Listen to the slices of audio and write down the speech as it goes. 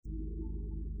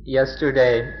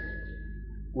Yesterday,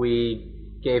 we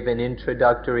gave an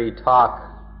introductory talk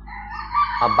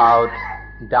about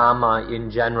Dhamma in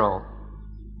general.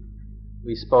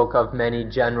 We spoke of many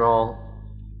general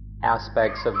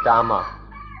aspects of Dhamma.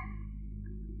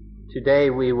 Today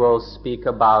we will speak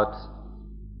about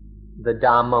the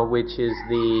Dhamma which is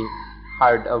the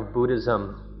heart of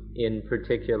Buddhism in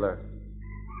particular.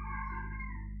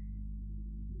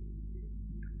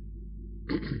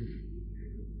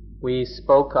 We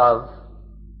spoke of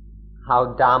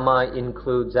how Dhamma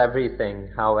includes everything,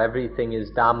 how everything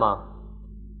is Dhamma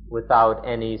without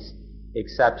any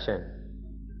exception.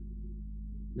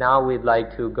 Now we'd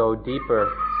like to go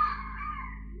deeper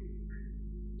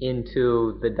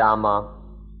into the Dhamma,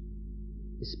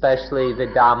 especially the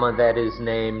Dhamma that is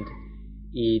named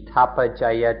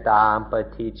Ithapajayata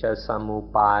Paticca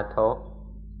Samuppato,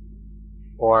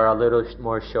 or a little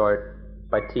more short,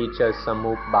 Paticca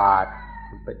Samuppata,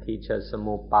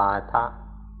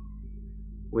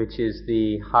 which is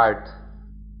the heart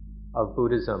of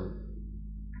Buddhism.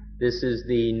 This is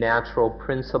the natural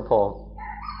principle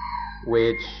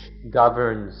which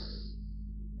governs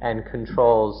and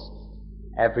controls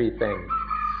everything,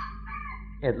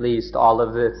 at least all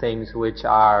of the things which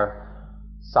are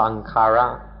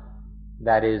sankhara,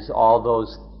 that is all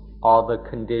the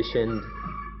conditioned,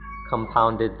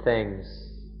 compounded things,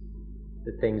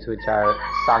 the things which are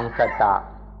sankata,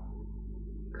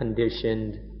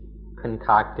 conditioned,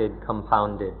 concocted,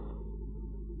 compounded.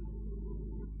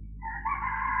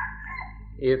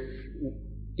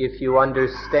 If you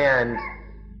understand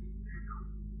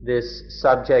this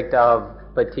subject of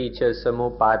paticca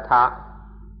samuppata,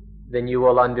 then you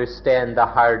will understand the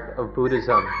heart of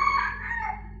Buddhism,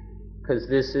 because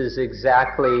this is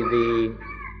exactly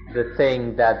the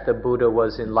thing that the Buddha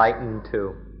was enlightened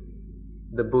to.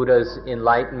 The Buddha's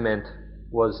enlightenment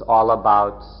was all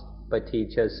about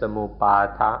paticca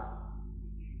samuppata.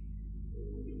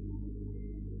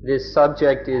 This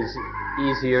subject is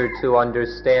easier to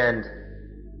understand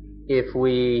if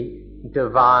we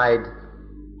divide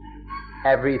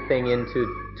everything into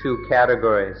two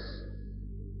categories.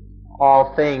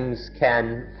 All things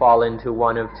can fall into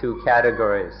one of two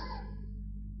categories.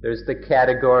 There's the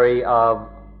category of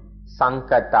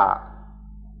sankata.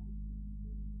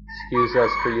 Excuse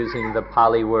us for using the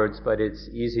Pali words, but it's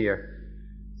easier.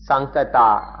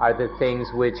 Sankata are the things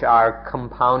which are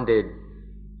compounded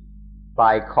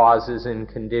by causes and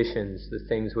conditions, the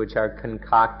things which are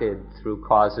concocted through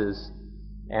causes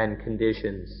and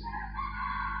conditions.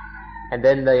 And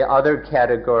then the other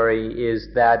category is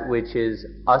that which is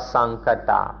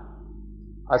asankata.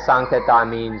 Asankata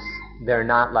means they're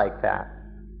not like that,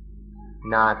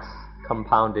 not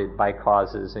compounded by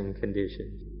causes and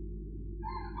conditions.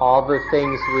 All the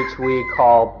things which we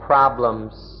call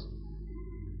problems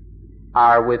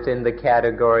are within the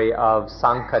category of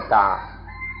sankata,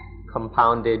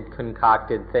 compounded,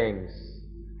 concocted things.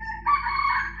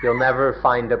 You'll never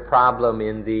find a problem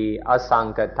in the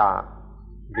asankata,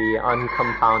 the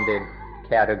uncompounded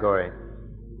category.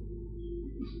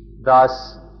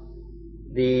 Thus,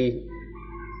 the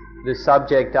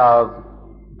subject of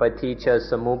paticca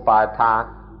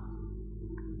samuppata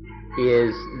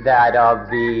is that of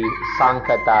the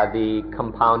sankata, the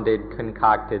compounded,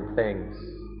 concocted things.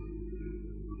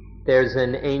 There's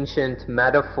an ancient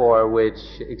metaphor which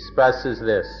expresses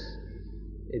this.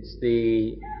 It's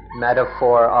the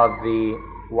metaphor of the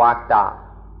vata.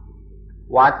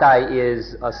 Vata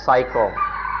is a cycle,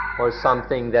 or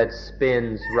something that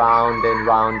spins round and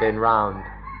round and round.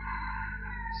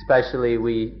 Especially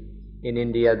in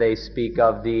India they speak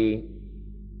of the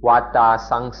vata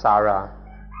samsara,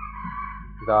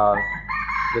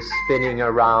 the spinning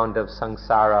around of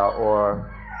samsara,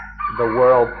 or the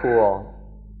whirlpool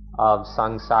of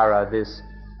samsara. This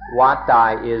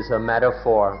vata is a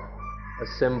metaphor, a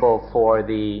symbol for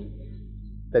the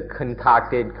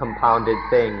concocted, compounded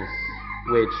things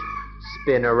which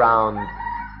spin around,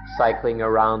 cycling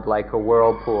around like a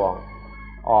whirlpool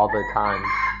all the time.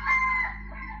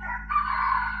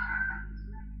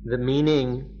 The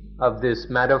meaning of this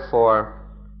metaphor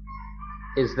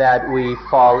is that we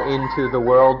fall into the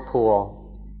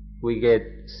whirlpool. We get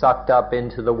sucked up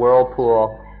into the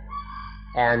whirlpool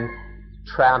and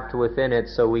trapped within it,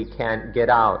 so we can't get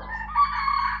out.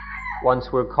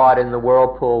 Once we're caught in the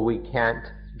whirlpool, we can't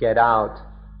get out,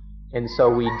 and so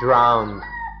we drowned.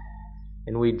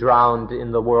 And we drowned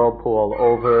in the whirlpool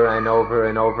over and over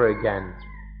and over again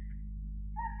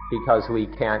because we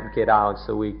can't get out,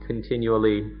 so we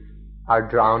continually are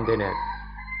drowned in it.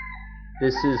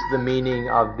 This is the meaning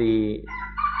of the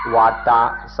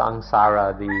vata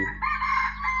samsara,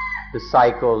 the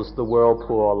cycles, the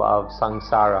whirlpool of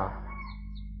samsara.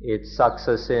 It sucks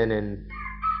us in and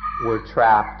we're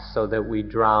trapped so that we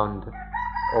drown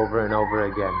over and over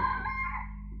again.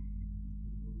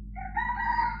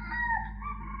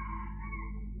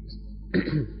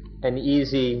 An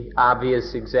easy,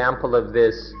 obvious example of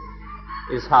this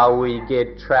is how we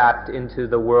get trapped into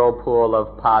the whirlpool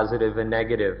of positive and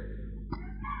negative,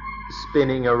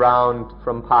 spinning around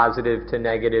from positive to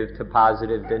negative to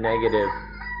positive to negative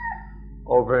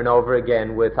over and over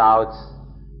again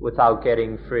without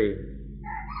getting free,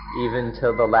 even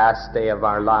till the last day of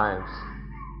our lives.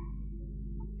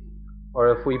 Or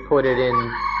if we put it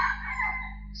in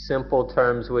simple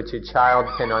terms which a child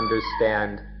can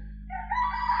understand,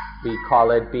 we call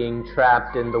it being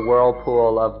trapped in the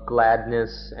whirlpool of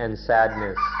gladness and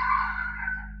sadness.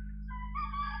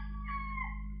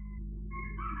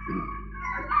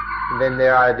 And then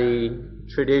there are the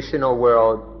traditional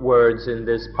words in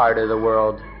this part of the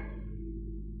world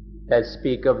that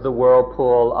speak of the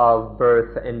whirlpool of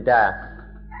birth and death,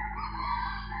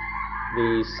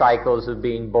 the cycles of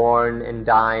being born and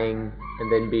dying,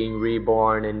 and then being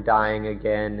reborn and dying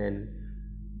again, and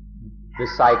the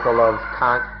cycle of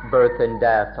birth and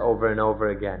death over and over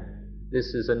again.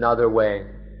 This is another way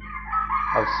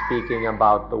of speaking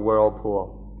about the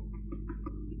whirlpool.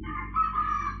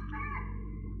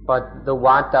 But the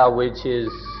vata, which is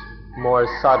more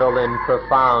subtle and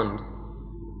profound,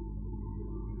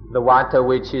 the vata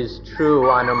which is true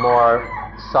on a more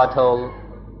subtle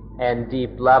and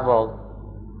deep level,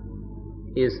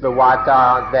 is the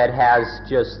vata that has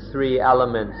just three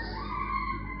elements.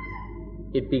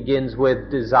 It begins with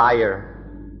desire,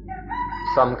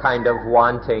 some kind of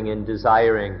wanting and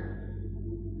desiring.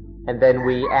 And then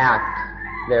we act,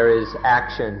 there is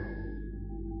action.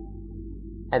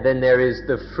 And then there is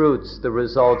the fruits, the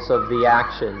results of the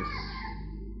actions.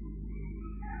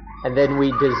 And then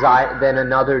we desire, then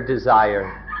another desire,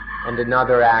 and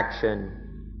another action,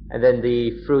 and then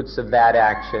the fruits of that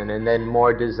action, and then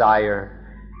more desire,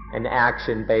 and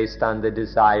action based on the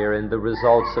desire, and the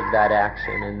results of that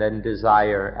action, and then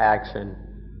desire, action,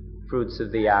 fruits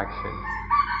of the action,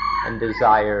 and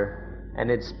desire, and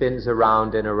it spins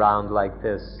around and around like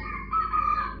this.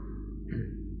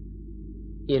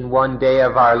 In one day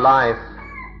of our life,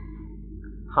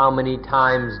 how many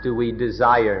times do we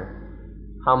desire?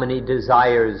 How many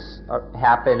desires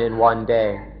happen in one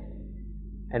day?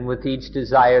 And with each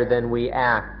desire then we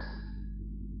act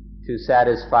to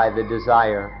satisfy the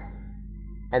desire.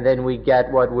 And then we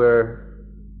get what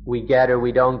we get or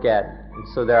we don't get. And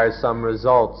so there are some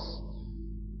results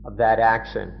of that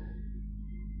action.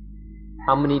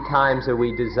 How many times are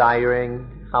we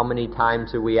desiring? How many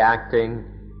times are we acting?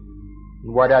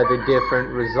 What are the different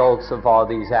results of all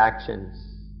these actions?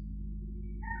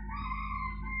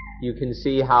 You can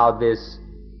see how this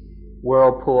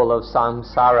whirlpool of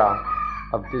samsara,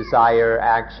 of desire,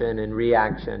 action, and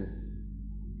reaction,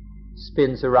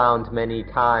 spins around many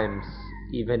times,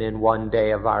 even in one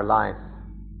day of our life.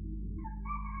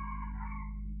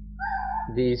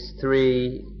 These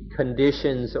three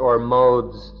conditions or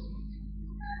modes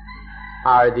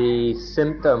are the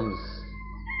symptoms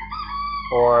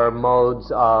or modes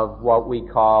of what we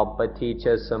call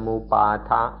paticca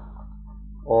samuppada,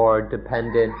 or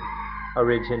dependent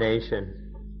origination.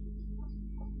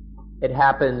 It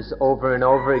happens over and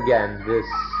over again,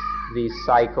 these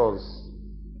cycles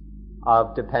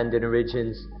of dependent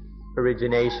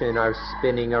origination are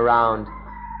spinning around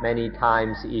many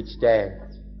times each day.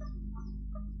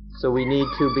 So we need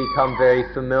to become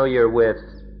very familiar with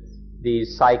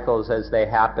these cycles as they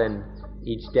happen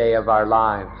each day of our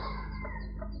lives.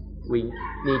 We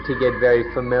need to get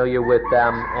very familiar with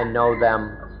them and know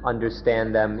them,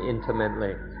 understand them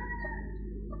intimately.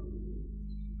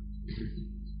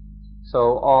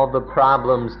 So all the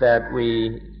problems that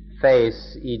we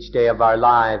face each day of our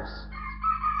lives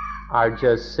are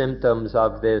just symptoms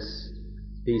of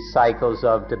these cycles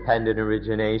of dependent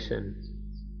origination.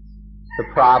 The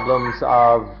problems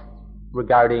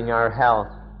regarding our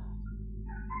health,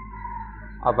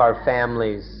 of our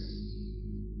families,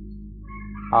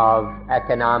 of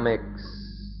economics,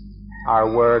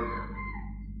 our work,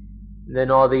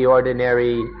 then all the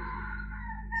ordinary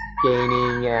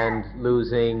gaining and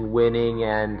losing, winning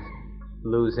and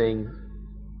losing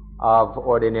of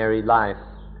ordinary life.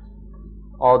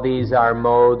 All these are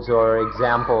modes or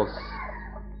examples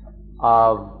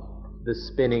of the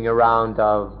spinning around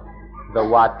of the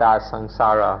vata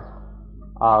samsara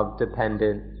of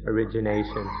dependent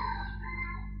origination.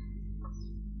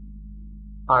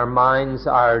 Our minds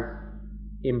are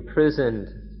imprisoned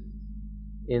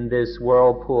in this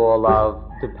whirlpool of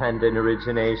dependent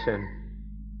origination.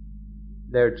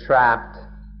 they're trapped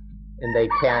and they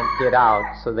can't get out,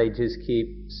 so they just keep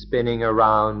spinning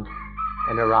around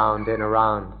and around and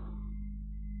around.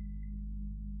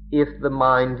 If the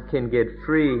mind can get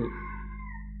free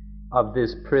of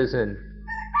this prison,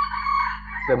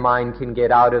 the mind can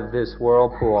get out of this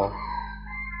whirlpool,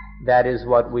 that is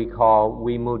what we call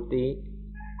vimutti,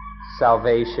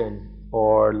 salvation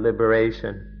or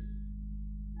liberation.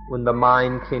 When the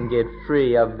mind can get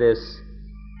free of this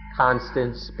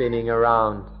constant spinning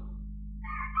around,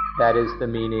 that is the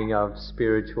meaning of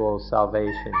spiritual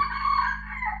salvation.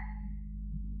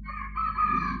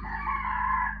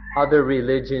 Other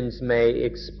religions may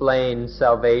explain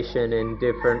salvation in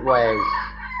different ways.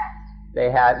 They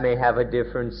may have a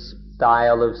different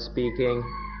style of speaking.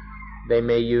 They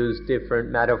may use different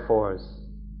metaphors.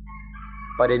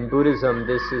 But in Buddhism,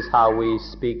 this is how we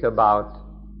speak about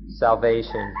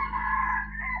salvation.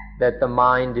 That the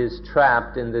mind is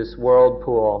trapped in this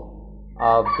whirlpool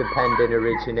of dependent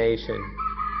origination.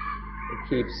 It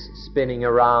keeps spinning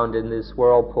around in this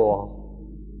whirlpool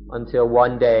until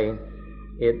one day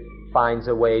it finds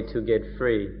a way to get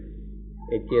free.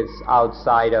 It gets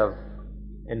outside of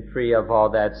and free of all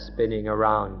that spinning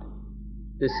around.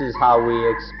 This is how we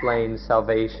explain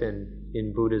salvation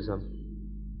in Buddhism.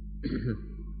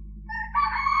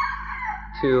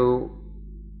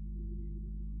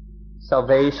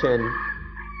 Salvation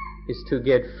is to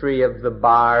get free of the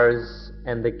bars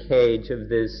and the cage of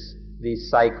these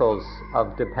cycles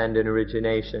of dependent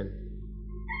origination.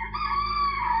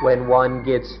 When one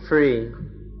gets free,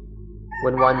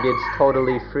 when one gets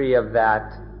totally free of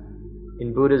that,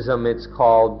 in Buddhism it's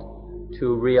called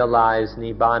to realize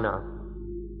Nibbana.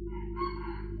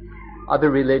 Other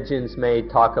religions may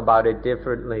talk about it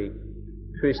differently.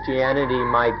 Christianity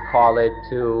might call it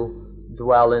to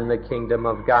dwell in the kingdom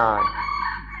of God.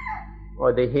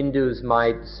 Or the Hindus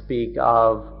might speak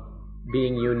of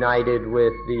being united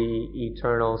with the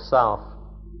eternal self.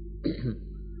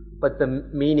 But the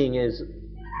meaning is,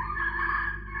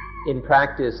 in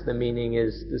practice, the meaning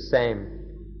is the same.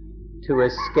 To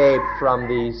escape from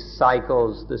these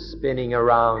cycles, the spinning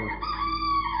around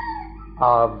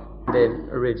of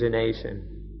origination.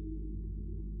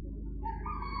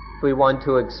 If we want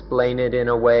to explain it in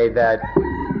a way that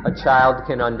a child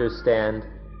can understand,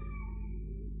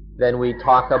 then we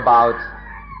talk about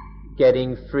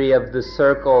getting free of the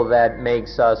circle that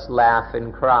makes us laugh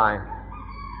and cry.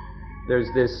 There's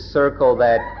this circle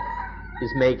that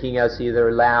is making us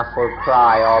either laugh or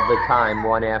cry all the time,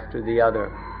 one after the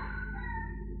other.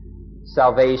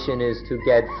 Salvation is to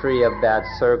get free of that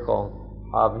circle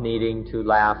of needing to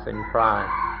laugh and cry.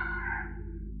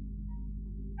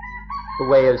 The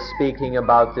way of speaking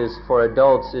about this for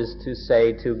adults is to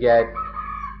say to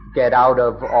get out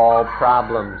of all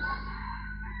problems,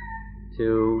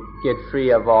 to get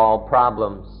free of all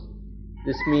problems.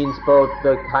 This means both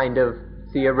the kind of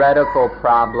theoretical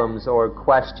problems or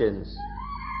questions,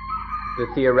 the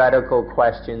theoretical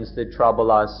questions that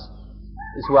trouble us,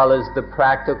 as well as the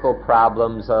practical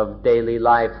problems of daily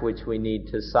life which we need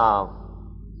to solve.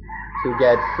 To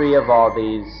get free of all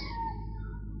these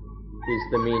is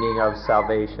the meaning of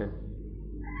salvation.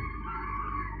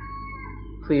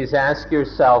 Please ask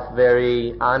yourself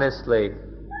very honestly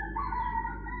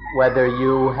whether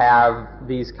you have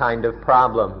these kind of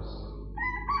problems.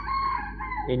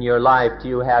 In your life, do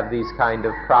you have these kind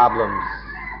of problems?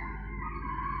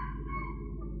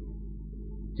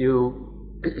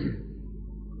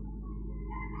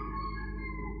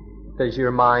 Does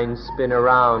your mind spin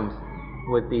around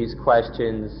with these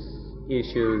questions,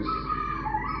 issues,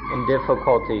 and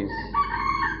difficulties?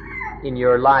 In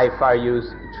your life, are you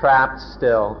trapped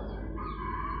still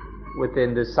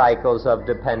within the cycles of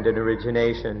dependent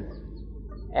origination?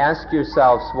 Ask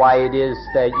yourselves why it is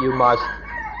that you must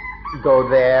go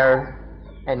there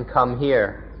and come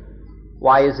here.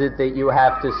 Why is it that you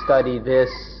have to study this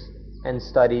and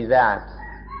study that?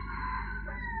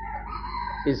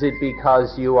 Is it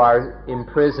because you are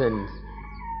imprisoned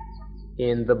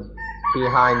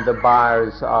behind the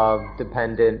bars of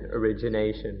dependent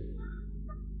origination?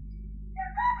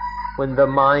 When the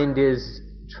mind is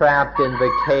trapped in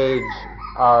the cage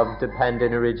of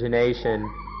dependent origination,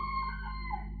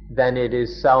 then it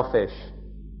is selfish.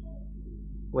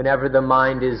 Whenever the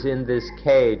mind is in this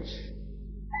cage,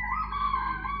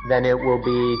 then it will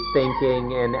be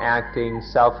thinking and acting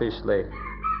selfishly.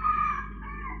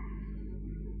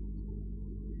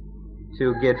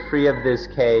 To get free of this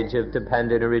cage of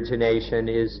dependent origination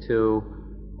is to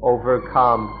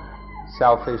overcome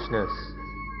selfishness.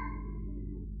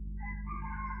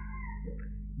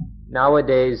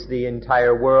 Nowadays, the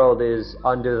entire world is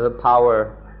under the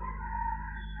power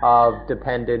of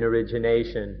dependent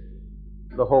origination.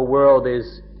 The whole world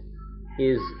is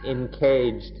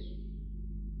encaged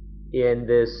in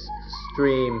this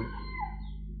stream,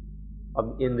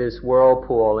 in this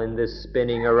whirlpool, in this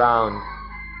spinning around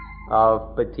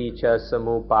of paticca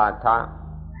samuppada.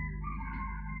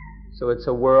 So it's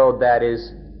a world that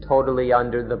is totally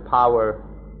under the power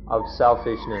of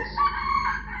selfishness.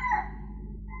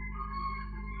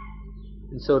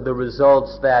 And so the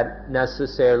results that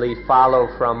necessarily follow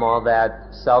from all that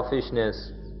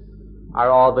selfishness are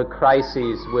all the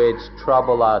crises which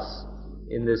trouble us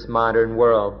in this modern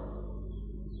world,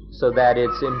 so that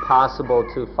it's impossible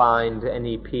to find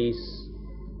any peace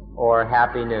or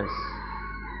happiness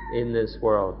in this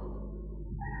world.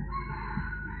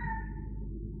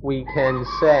 We can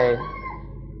say,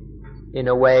 in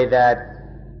a way that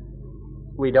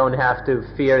we don't have to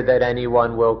fear that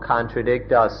anyone will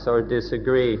contradict us or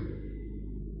disagree,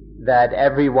 that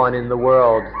everyone in the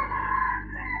world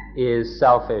is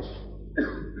selfish.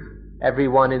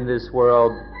 Everyone in this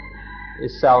world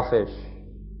is selfish.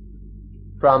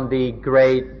 From the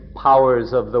great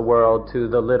powers of the world to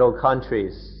the little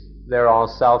countries, they're all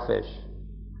selfish.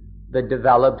 The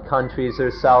developed countries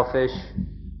are selfish,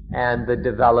 and the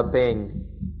developing,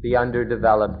 the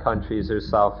underdeveloped countries are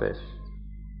selfish.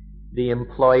 The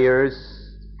employers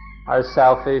are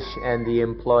selfish, and the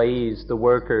employees, the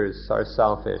workers, are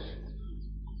selfish.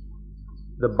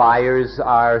 The buyers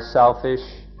are selfish,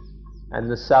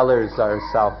 and the sellers are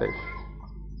selfish.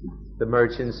 The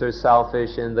merchants are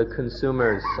selfish, and the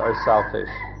consumers are selfish.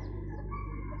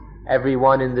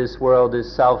 Everyone in this world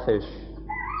is selfish.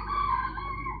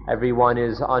 Everyone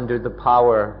is under the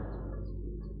power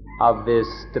of this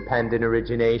dependent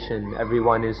origination.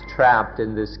 Everyone is trapped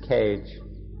in this cage,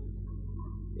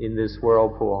 in this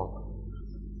whirlpool.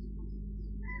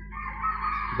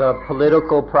 The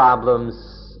political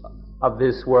problems of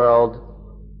this world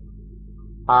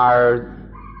are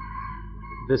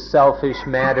the selfish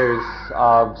matters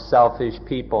of selfish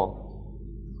people.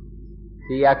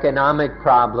 The economic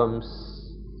problems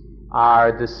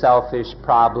are the selfish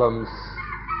problems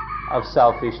of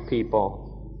selfish people.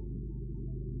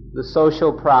 The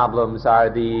social problems are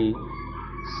the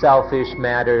selfish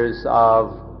matters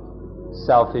of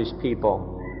selfish people.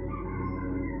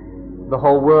 The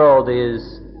whole world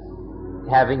is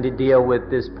having to deal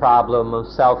with this problem of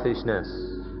selfishness.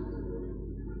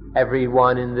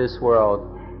 Everyone in this world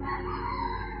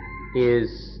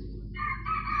is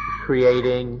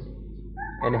creating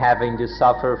and having to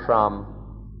suffer from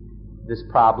this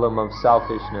problem of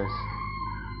selfishness.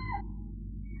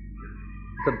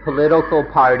 The political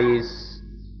parties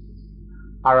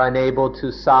are unable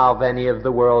to solve any of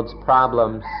the world's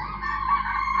problems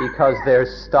because they're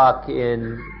stuck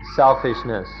in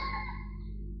selfishness.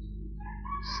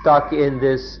 Stuck in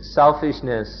this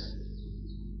selfishness,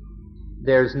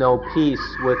 there's no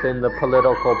peace within the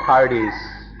political parties.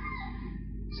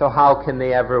 So how can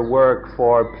they ever work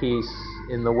for peace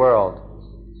in the world?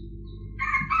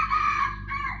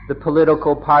 The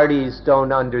political parties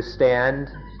don't understand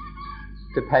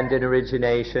dependent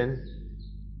origination,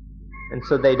 and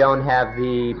so they don't have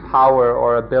the power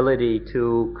or ability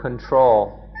to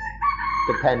control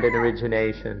dependent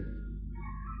origination.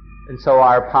 And so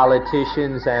our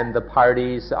politicians and the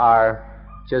parties are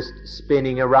just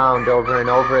spinning around over and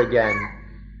over again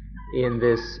in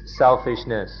this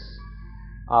selfishness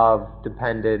of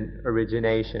dependent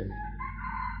origination.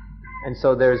 And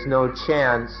so there's no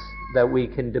chance that we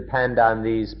can depend on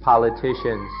these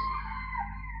politicians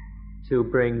to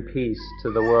bring peace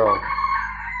to the world.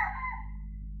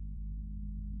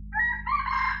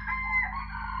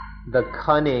 The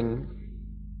cunning,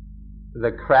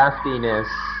 the craftiness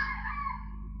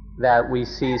that we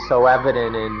see so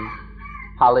evident in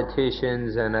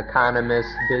politicians and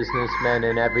economists, businessmen,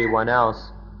 and everyone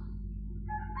else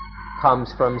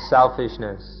comes from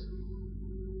selfishness.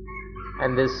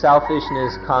 And this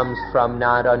selfishness comes from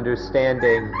not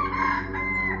understanding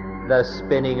the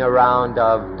spinning around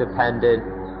of dependent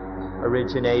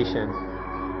origination.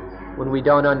 When we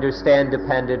don't understand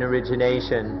dependent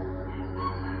origination,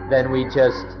 then we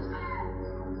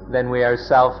are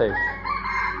selfish.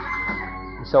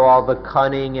 So all the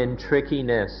cunning and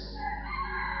trickiness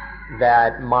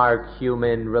that mark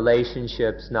human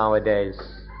relationships nowadays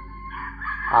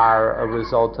are a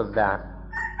result of that.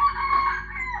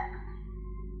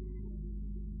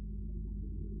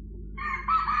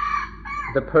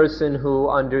 The person who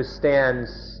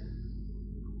understands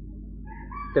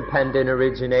dependent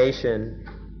origination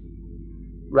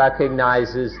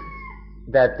recognizes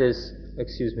that the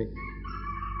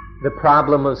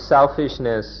problem of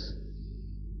selfishness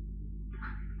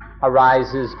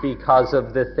arises because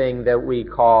of the thing that we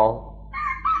call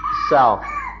self.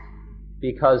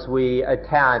 Because we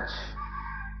attach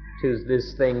to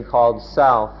this thing called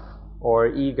self or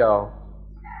ego,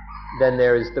 then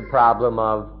there is the problem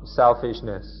of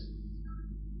selfishness.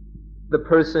 The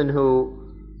person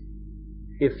who,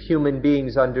 if human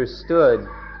beings understood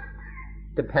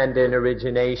dependent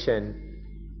origination,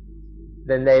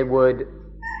 then they would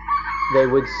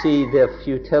see the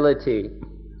futility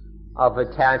of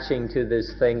attaching to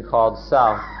this thing called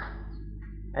self,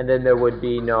 and then there would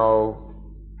be no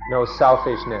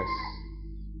selfishness.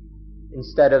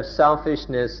 Instead of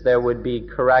selfishness, there would be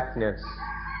correctness.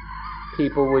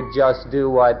 People would just do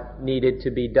what needed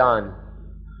to be done.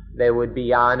 They would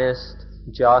be honest,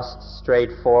 just,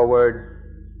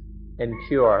 straightforward, and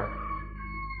pure.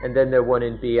 And then there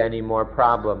wouldn't be any more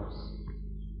problems.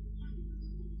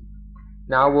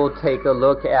 Now we'll take a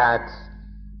look at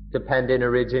dependent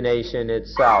origination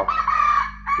itself.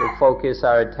 We'll focus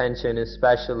our attention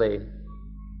especially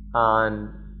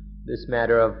on this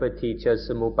matter of paticca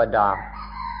samuppada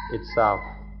itself.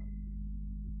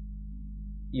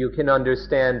 You can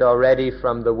understand already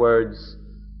from the words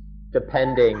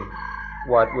depending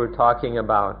what we're talking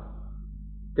about.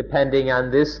 Depending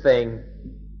on this thing,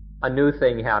 a new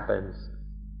thing happens.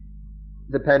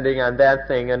 Depending on that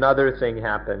thing, another thing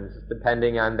happens.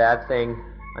 Depending on that thing,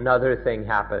 another thing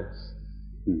happens.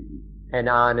 And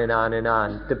on and on and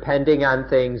on. Depending on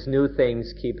things, new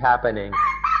things keep happening.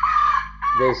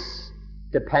 This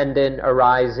dependent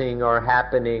arising or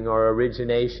happening or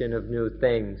origination of new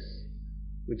things,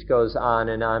 which goes on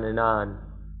and on and on,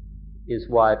 is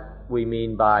what we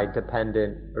mean by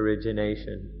dependent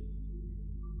origination.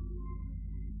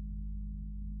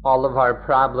 All of our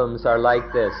problems are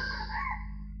like this.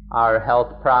 Our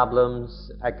health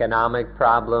problems, economic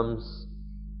problems,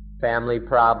 family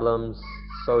problems,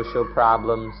 social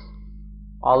problems,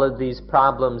 all of these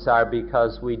problems are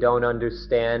because we don't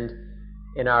understand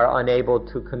and are unable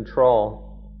to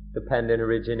control dependent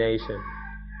origination.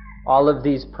 All of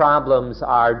these problems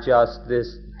are just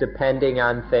this depending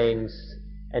on things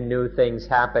and new things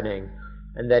happening.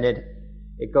 And then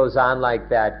it goes on like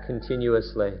that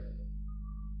continuously.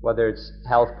 Whether it's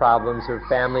health problems or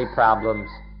family problems,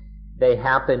 they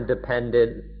happen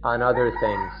dependent on other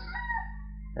things.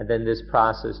 And then this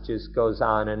process just goes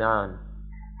on and on.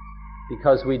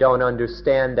 Because we don't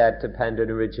understand that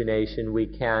dependent origination, we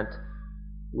can't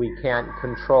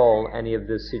control any of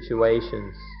the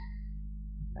situations.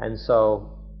 And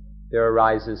so there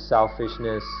arises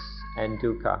selfishness and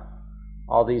dukkha.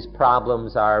 All these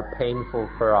problems are painful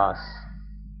for us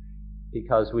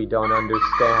because we don't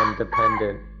understand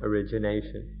dependent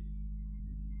origination.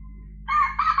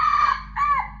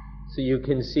 So you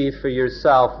can see for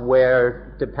yourself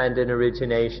where dependent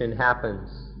origination happens.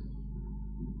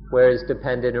 Where is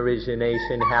dependent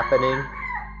origination happening?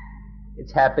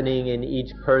 It's happening in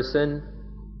each person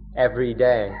every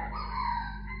day.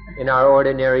 In our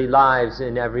ordinary lives,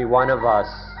 in every one of us,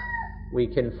 we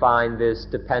can find this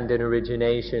dependent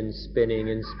origination spinning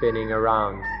and spinning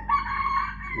around.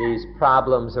 These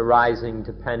problems arising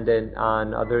dependent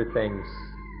on other things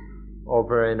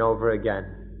over and over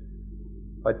again.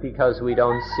 But because we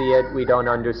don't see it, we don't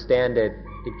understand it,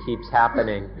 it keeps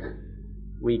happening.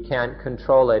 We can't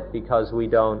control it because we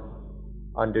don't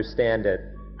understand it.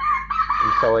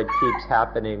 And so it keeps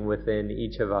happening within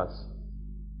each of us.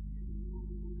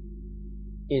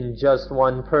 In just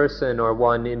one person or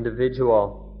one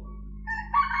individual,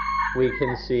 we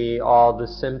can see all the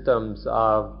symptoms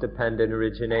of dependent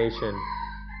origination.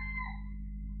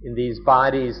 In these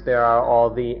bodies there are all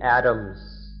the atoms,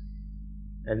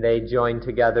 and they join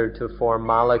together to form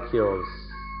molecules,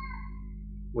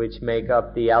 which make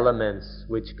up the elements,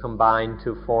 which combine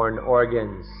to form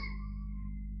organs.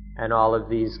 And all of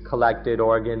these collected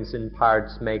organs and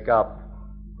parts make up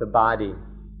the body.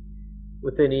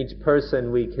 Within each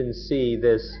person we can see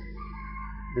the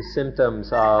symptoms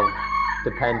of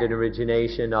dependent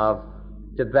origination, of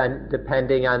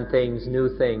depending on things,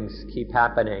 new things keep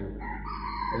happening.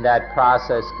 And that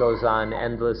process goes on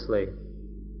endlessly,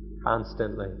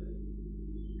 constantly.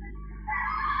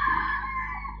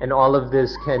 And all of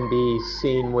this can be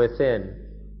seen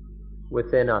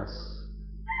within us.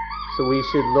 So we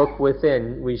should look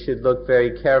within, we should look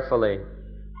very carefully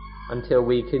until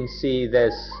we can see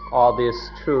all this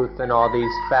truth and all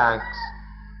these facts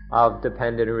of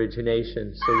dependent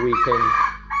origination, so we can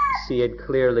see it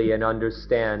clearly and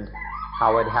understand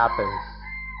how it happens.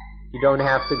 You don't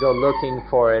have to go looking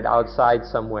for it outside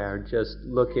somewhere, just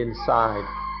look inside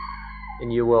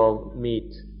and you will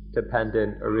meet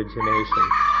dependent origination.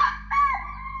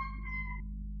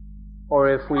 Or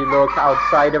if we look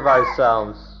outside of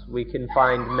ourselves, we can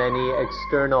find many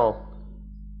external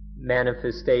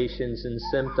manifestations and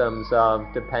symptoms of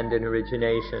dependent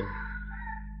origination.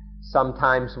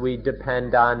 Sometimes we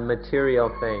depend on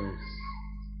material things.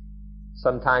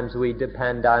 Sometimes we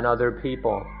depend on other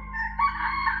people.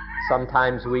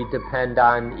 Sometimes we depend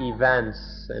on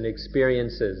events and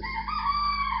experiences.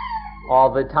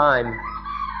 All the time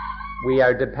we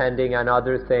are depending on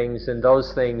other things, and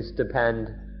those things depend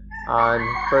on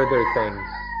further things.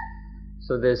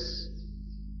 So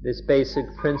this basic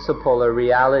principle or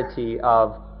reality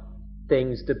of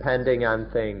things depending on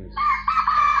things,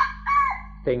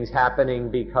 things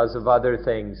happening because of other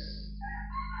things,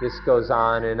 this goes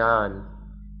on and on.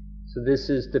 So this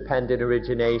is dependent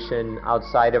origination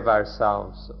outside of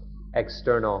ourselves,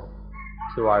 external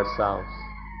to ourselves.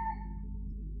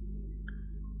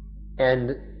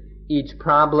 And each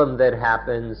problem that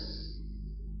happens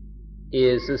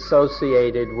is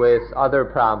associated with other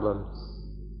problems.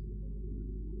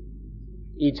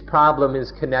 Each problem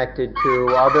is connected to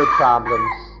other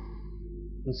problems.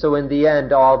 And so in the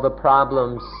end, all the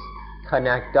problems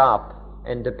connect up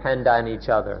and depend on each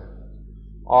other.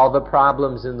 All the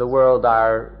problems in the world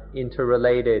are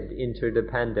interrelated,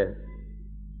 interdependent.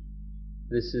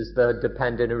 This is the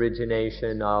dependent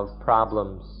origination of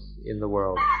problems in the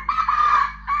world.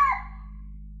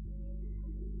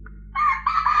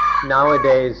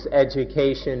 Nowadays,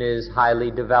 education is highly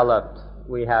developed.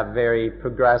 We have very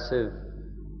progressive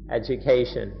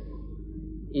education.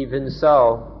 Even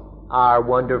so, our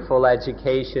wonderful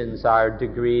educations, our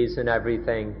degrees and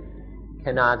everything,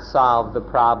 cannot solve the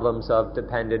problems of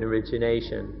dependent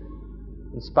origination.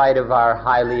 In spite of our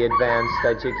highly advanced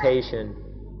education,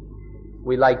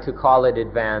 we like to call it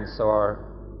advanced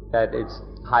or that it's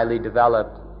highly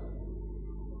developed.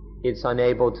 It's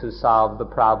unable to solve the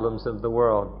problems of the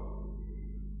world.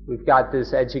 We've got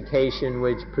this education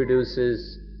which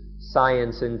produces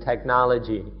science and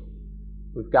technology.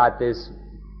 We've got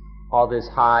all this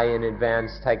high and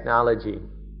advanced technology.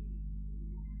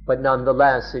 But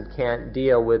nonetheless, it can't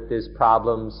deal with these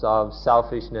problems of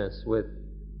selfishness, with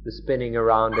the spinning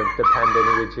around of dependent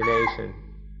origination.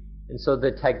 And so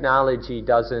the technology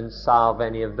doesn't solve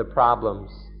any of the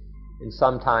problems, and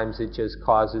sometimes it just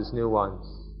causes new ones.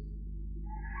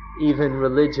 Even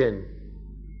religion,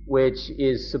 which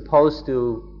is supposed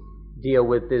to deal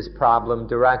with this problem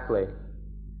directly,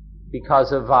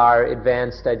 because of our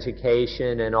advanced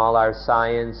education and all our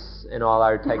science and all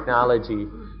our technology,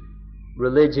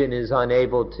 religion is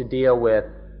unable to deal with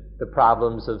the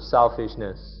problems of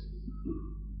selfishness.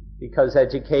 Because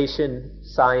education,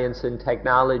 science, and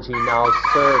technology now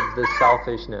serve the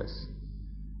selfishness.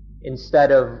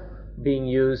 Instead of being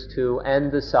used to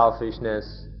end the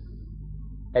selfishness,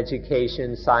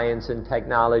 education, science, and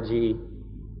technology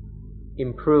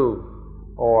improve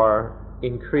or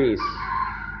increase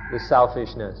the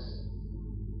selfishness.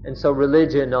 And so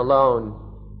religion alone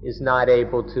is not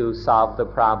able to solve the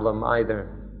problem either.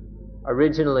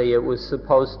 Originally it was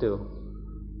supposed to,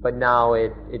 but now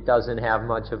it doesn't have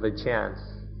much of a chance.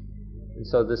 And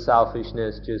so the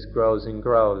selfishness just grows and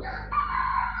grows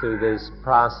through this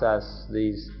process,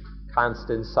 these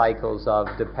constant cycles of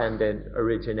dependent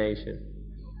origination.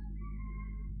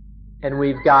 And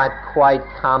we've got quite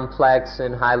complex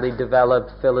and highly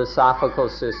developed philosophical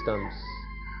systems.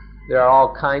 There are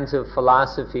all kinds of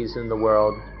philosophies in the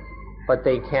world, but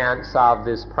they can't solve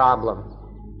this problem.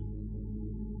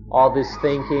 All this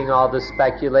thinking, all the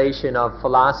speculation of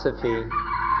philosophy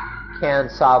can't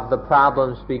solve the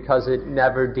problems because it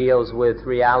never deals with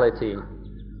reality.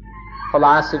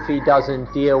 Philosophy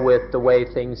doesn't deal with the way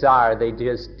things are, they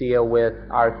just deal with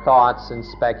our thoughts and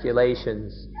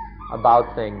speculations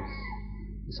about things.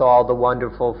 So all the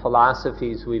wonderful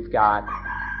philosophies we've got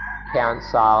can't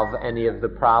solve any of the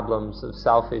problems of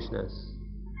selfishness.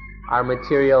 Our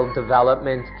material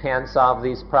development can't solve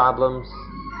these problems.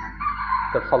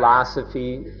 The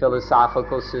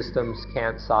philosophical systems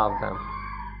can't solve them.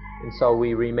 And so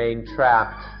we remain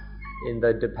trapped in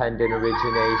the dependent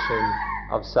origination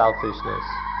of selfishness.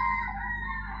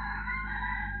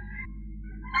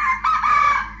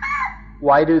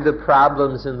 Why do the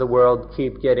problems in the world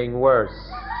keep getting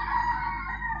worse?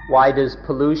 Why does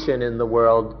pollution in the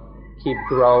world keep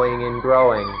growing and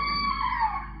growing?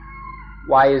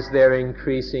 Why is there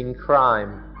increasing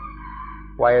crime?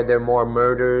 Why are there more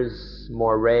murders,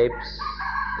 more rapes,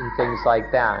 and things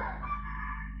like that?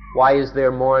 Why is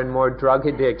there more and more drug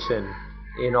addiction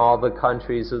in all the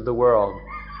countries of the world?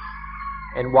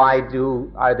 And why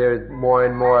are there more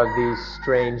and more of these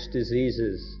strange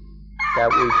diseases that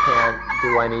we can't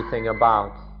do anything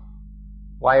about?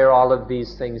 Why are all of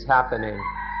these things happening?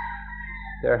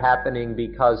 They're happening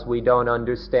because we don't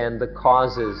understand the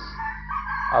causes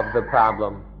of the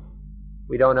problem.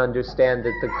 We don't understand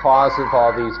that the cause of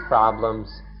all these problems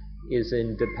is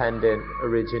in dependent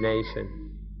origination.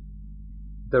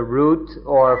 The root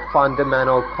or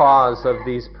fundamental cause of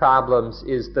these problems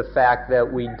is the fact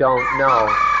that we don't know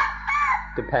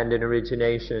dependent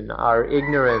origination. Our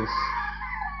ignorance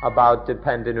about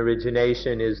dependent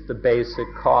origination is the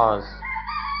basic cause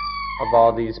of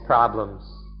all these problems.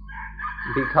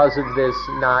 Because of this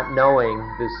not knowing,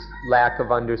 this lack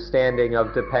of understanding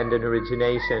of dependent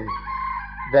origination,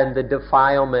 then the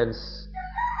defilements,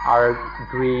 our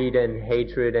greed and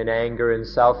hatred and anger and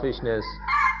selfishness,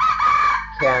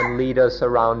 can lead us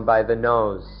around by the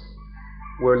nose.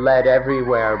 We're led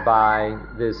everywhere by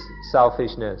this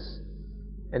selfishness.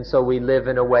 And so we live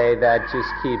in a way that just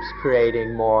keeps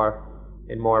creating more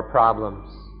and more problems.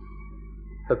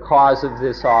 The cause of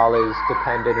this all is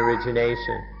dependent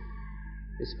origination,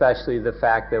 especially the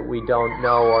fact that we don't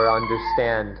know or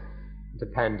understand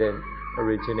dependent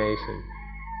origination.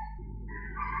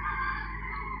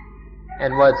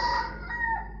 And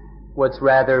what's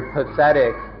rather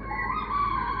pathetic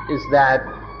is that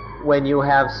when you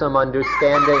have some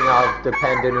understanding of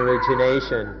dependent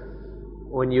origination,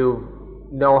 when you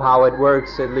know how it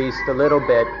works at least a little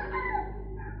bit,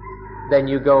 then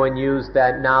you go and use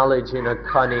that knowledge in a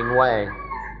cunning way.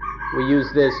 We use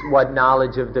this, what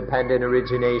knowledge of dependent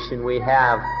origination we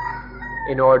have,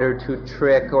 in order to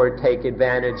trick or take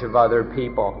advantage of other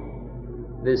people.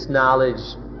 This knowledge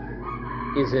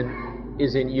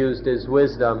isn't used as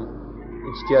wisdom,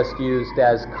 it's just used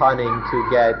as cunning to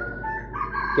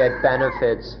get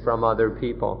benefits from other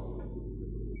people.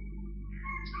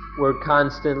 We're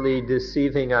constantly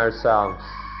deceiving ourselves.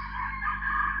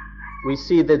 We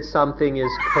see that something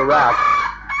is correct,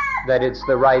 that it's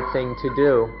the right thing to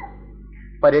do,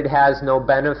 but it has no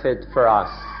benefit for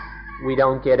us. We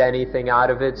don't get anything out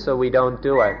of it, so we don't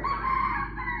do it.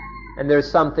 And there's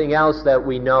something else that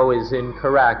we know is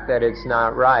incorrect, that it's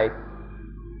not right,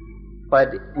 but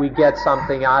we get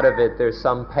something out of it. There's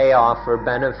some payoff or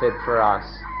benefit for us,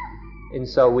 and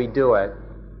so we do it.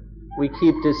 We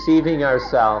keep deceiving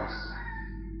ourselves,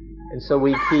 and so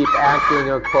we keep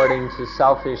acting according to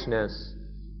selfishness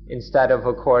instead of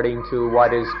according to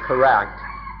what is correct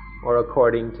or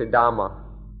according to Dhamma.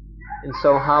 And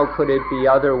so how could it be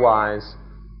otherwise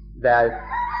than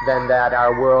that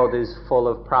our world is full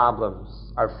of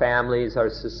problems? Our families, our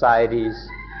societies,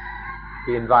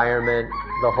 the environment,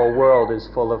 the whole world is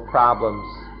full of problems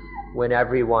when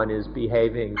everyone is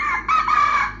behaving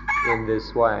in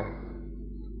this way.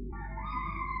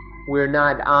 We're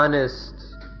not honest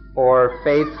or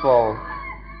faithful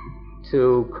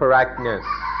to correctness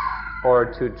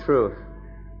or to truth.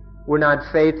 We're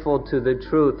not faithful to the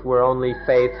truth, we're only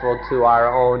faithful to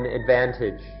our own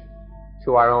advantage,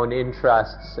 to our own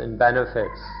interests and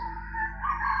benefits.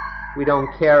 We don't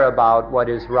care about what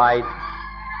is right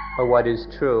or what is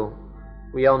true.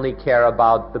 We only care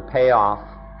about the payoff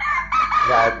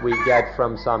that we get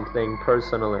from something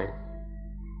personally.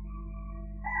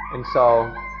 And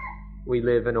so we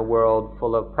live in a world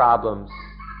full of problems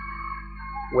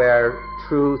where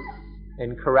truth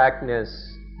and correctness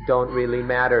don't really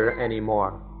matter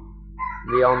anymore.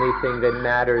 The only thing that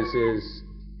matters is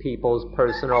people's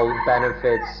personal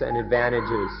benefits and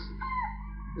advantages.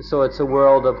 So it's a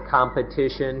world of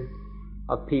competition,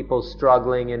 of people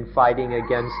struggling and fighting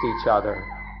against each other.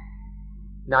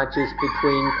 Not just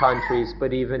between countries,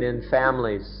 but even in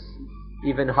families.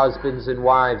 Even husbands and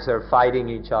wives are fighting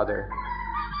each other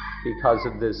because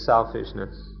of this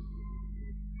selfishness.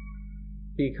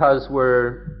 Because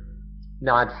we're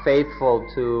not faithful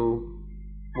to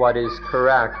what is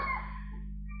correct,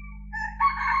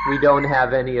 we don't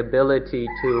have any ability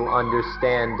to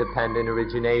understand dependent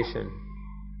origination.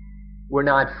 We're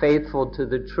not faithful to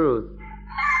the truth,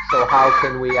 so how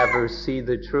can we ever see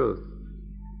the truth?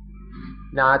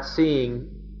 Not seeing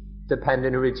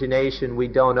dependent origination, we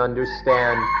don't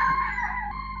understand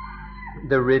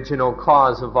the original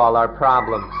cause of all our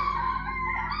problems.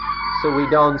 So we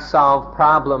don't solve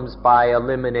problems by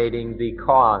eliminating the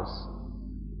cause.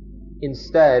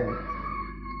 Instead,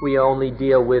 we only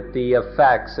deal with the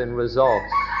effects and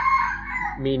results,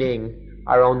 meaning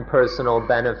our own personal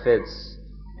benefits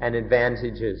and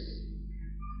advantages.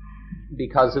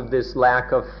 Because of this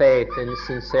lack of faith and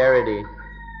sincerity,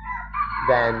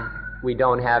 then we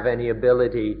don't have any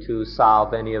ability to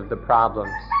solve any of the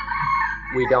problems.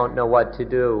 We don't know what to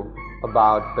do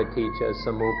about paticca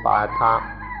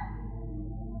samuppada.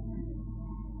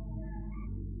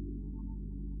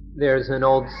 There's an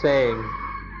old saying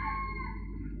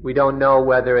We don't know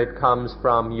whether it comes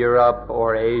from Europe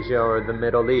or Asia or the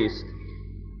Middle East,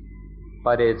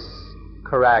 but it's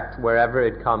correct wherever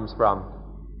it comes from.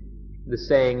 The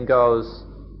saying goes,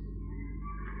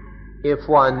 if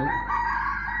one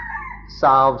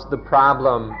solves the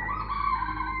problem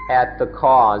at the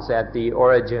cause, at the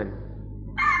origin,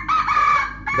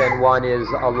 then one is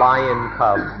a lion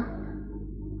cub.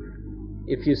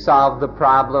 If you solve the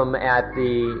problem at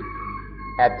the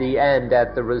end,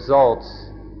 at the results,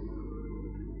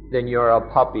 then you're a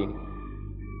puppy.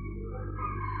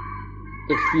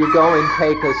 If you go and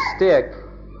take a stick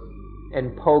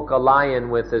and poke a lion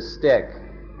with a stick,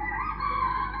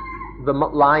 the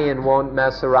lion won't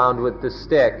mess around with the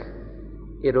stick.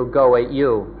 It'll go at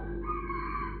you.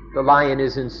 The lion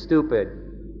isn't stupid.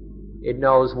 It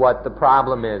knows what the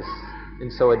problem is,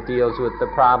 and so it deals with the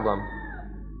problem.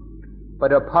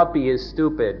 But a puppy is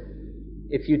stupid.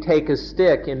 If you take a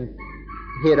stick and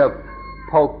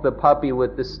poke the puppy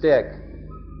with the stick,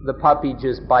 the puppy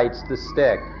just bites the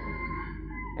stick.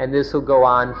 And this will go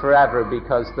on forever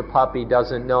because the puppy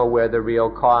doesn't know where the real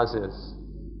cause is.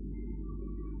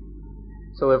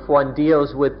 So if one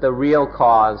deals with the real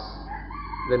cause,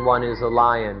 then one is a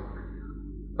lion.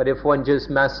 But if one just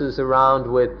messes around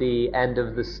with the end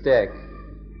of the stick,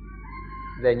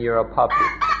 then you're a puppy.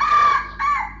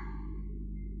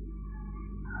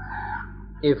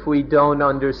 If we don't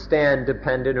understand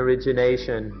dependent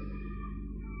origination,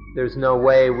 there's no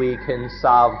way we can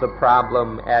solve the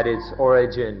problem at its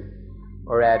origin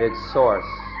or at its source.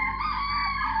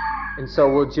 And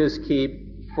so we'll just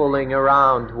keep fooling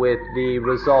around with the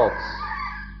results,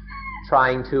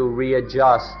 trying to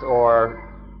readjust or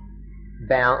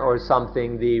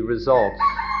something the results.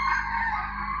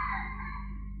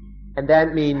 And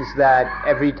that means that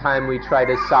every time we try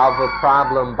to solve a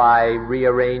problem by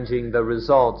rearranging the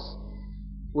results,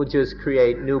 we'll just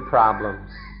create new problems.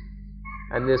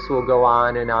 And this will go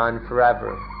on and on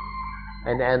forever.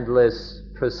 An endless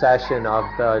procession of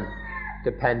the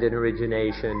dependent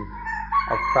origination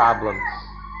of problems.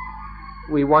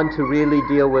 We want to really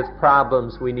deal with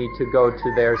problems, we need to go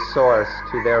to their source,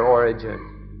 to their origin.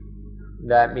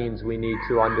 That means we need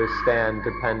to understand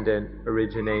dependent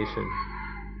origination.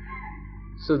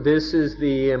 So this is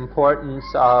the importance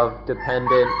of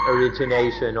dependent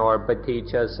origination, or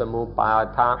paticca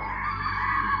samuppada.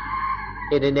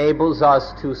 It enables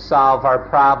us to solve our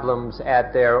problems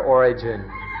at their origin.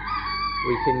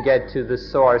 We can get to the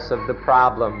source of the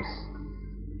problems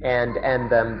and end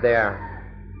them there.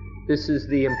 This is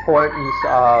the importance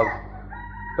of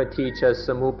paticca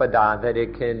samuppada, that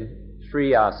it can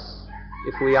free us.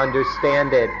 If we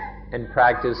understand it and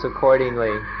practice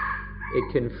accordingly,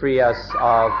 it can free us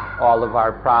of all of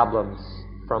our problems,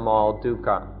 from all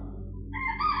dukkha.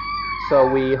 So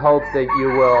we hope that you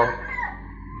will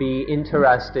be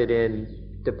interested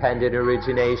in dependent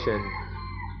origination,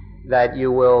 that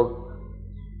you will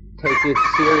take it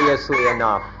seriously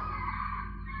enough,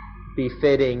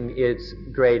 befitting its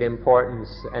great importance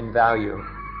and value.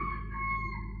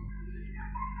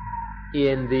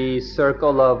 In the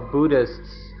circle of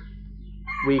Buddhists,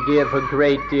 we give a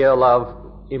great deal of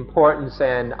importance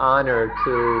and honor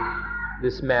to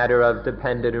this matter of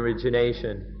dependent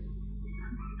origination.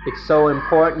 It's so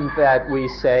important that we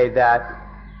say that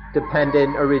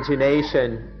dependent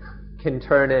origination can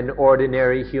turn an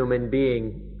ordinary human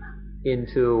being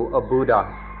into a Buddha.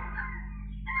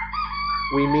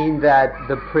 We mean that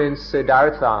the Prince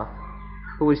Siddhartha,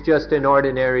 who was just an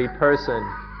ordinary person,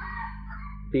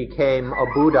 became a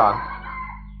Buddha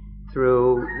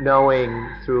through knowing,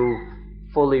 through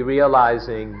fully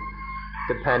realizing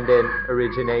dependent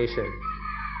origination.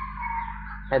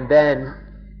 And then,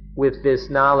 with this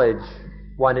knowledge,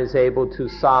 one is able to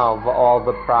solve all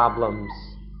the problems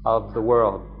of the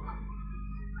world.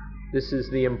 This is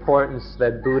the importance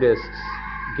that Buddhists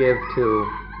give to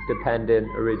dependent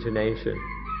origination.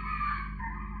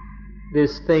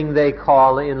 This thing they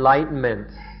call enlightenment,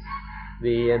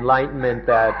 the enlightenment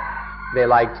that they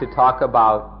like to talk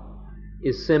about,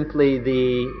 is simply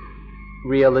the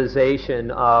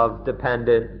realization of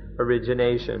dependent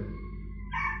origination.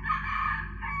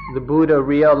 The Buddha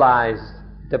realized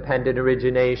dependent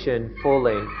origination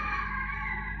fully,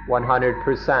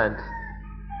 100%,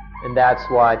 and that's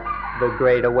what the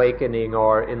Great Awakening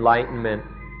or Enlightenment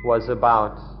was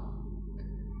about.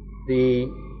 He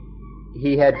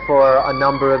had for a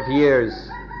number of years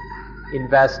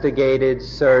investigated,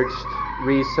 searched,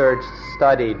 researched,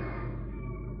 studied,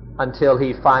 until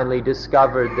he finally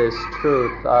discovered this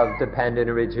truth of dependent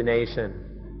origination.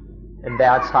 And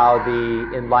that's how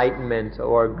the enlightenment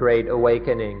or Great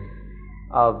Awakening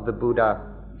of the Buddha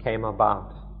came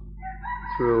about.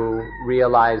 through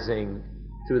realizing,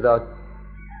 through the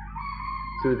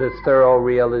thorough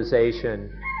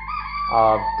realization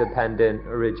of dependent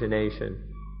origination.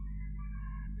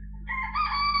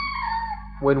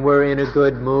 When we're in a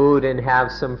good mood and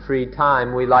have some free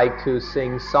time, we like to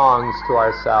sing songs to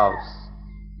ourselves.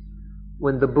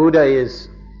 When the Buddha is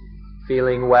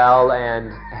feeling well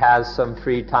and has some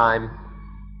free time,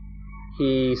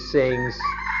 he sings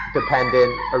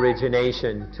dependent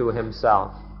origination to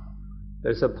himself.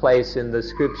 There's a place in the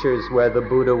scriptures where the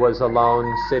Buddha was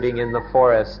alone sitting in the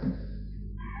forest,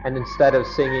 and instead of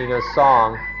singing a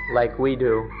song like we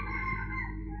do,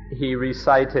 he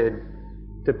recited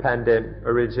dependent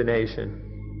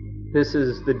origination. This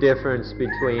is the difference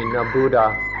between a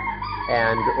Buddha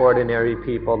and ordinary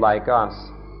people like us.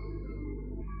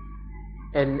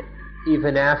 And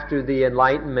even after the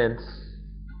Enlightenment,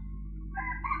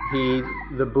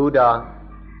 the Buddha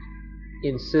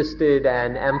insisted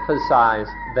and emphasized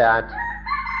that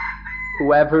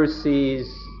whoever sees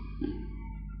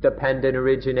dependent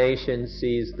origination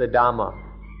sees the Dhamma.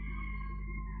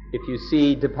 If you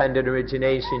see dependent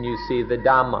origination, you see the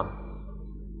Dhamma.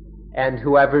 And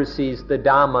whoever sees the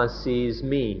Dhamma sees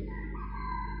me.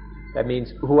 That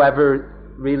means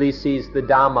whoever really sees the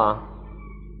Dhamma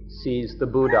sees the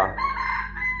Buddha.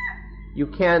 You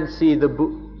can't see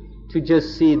to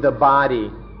just see the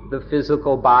body, the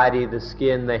physical body, the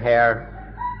skin, the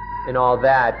hair, and all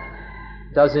that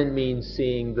doesn't mean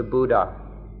seeing the Buddha.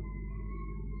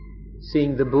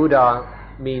 Seeing the Buddha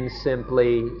means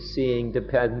simply seeing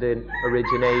dependent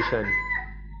origination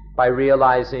by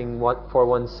realizing what for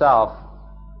oneself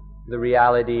the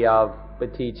reality of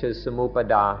paticca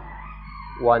samuppada.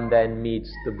 One then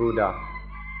meets the Buddha.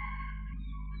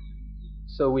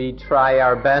 So we try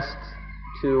our best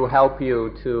to help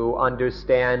you to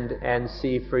understand and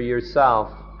see for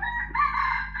yourself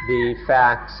the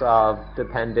facts of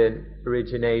dependent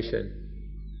origination.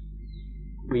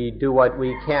 We do what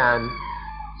we can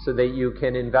so that you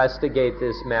can investigate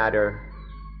this matter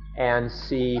and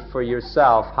see for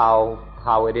yourself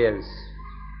how it is.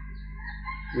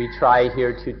 We try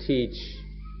here to teach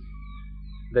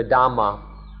the Dhamma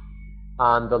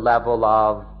on the level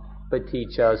of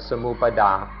paticca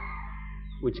samuppada,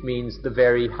 which means the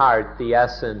very heart, the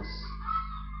essence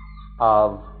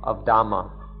of Dhamma,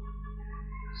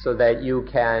 so that you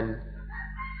can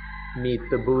meet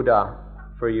the Buddha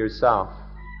for yourself.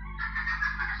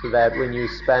 So that when you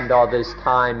spend all this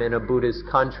time in a Buddhist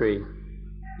country,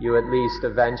 you at least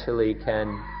eventually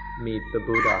can meet the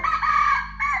Buddha.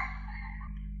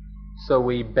 So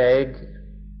we beg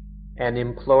and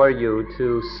implore you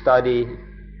to study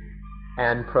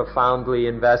and profoundly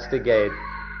investigate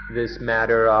this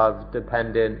matter of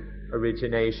dependent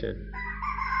origination.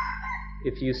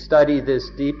 If you study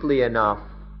this deeply enough,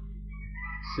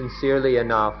 sincerely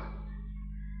enough,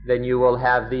 then you will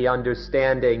have the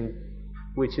understanding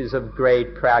which is of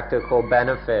great practical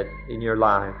benefit in your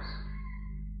lives.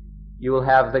 You will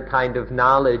have the kind of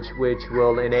knowledge which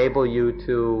will enable you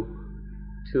to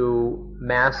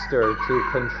master, to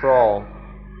control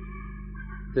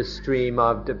the stream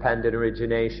of dependent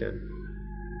origination.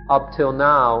 Up till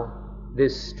now,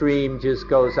 this stream just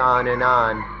goes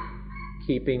on,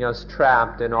 keeping us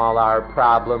trapped in all our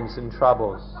problems and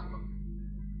troubles.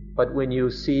 But when you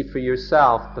see for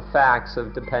yourself the facts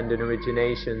of dependent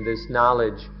origination, this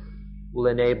knowledge will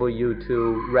enable you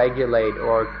to regulate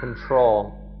or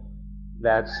control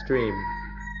that stream,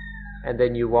 and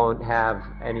then you won't have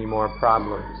any more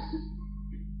problems.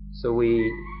 So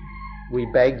we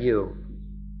beg you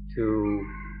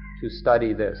to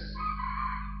study this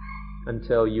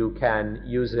until you can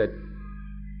use it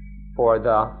for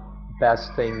the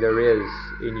best thing there is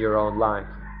in your own life.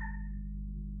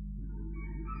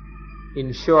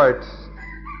 In short,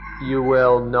 you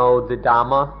will know the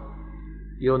Dhamma,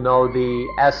 you'll know the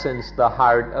essence, the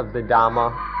heart of the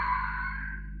Dhamma,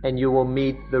 and you will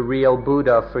meet the real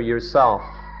Buddha for yourself.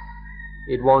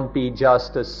 It won't be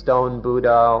just a stone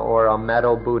Buddha or a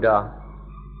metal Buddha.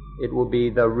 It will be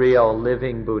the real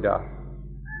living Buddha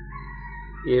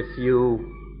if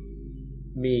you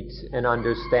meet and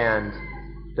understand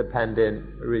dependent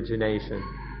origination.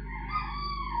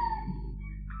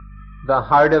 The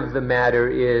heart of the matter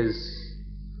is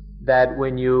that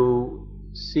when you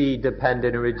see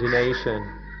dependent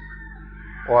origination,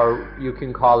 or you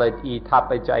can call it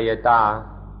itapajayata,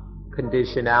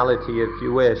 conditionality if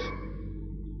you wish,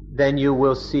 then you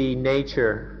will see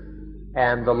nature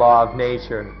and the law of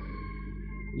nature.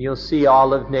 You'll see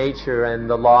all of nature and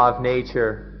the law of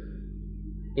nature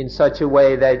in such a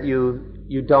way that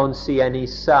you don't see any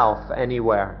self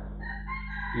anywhere.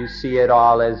 You see it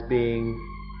all as being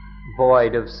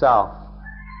void of self.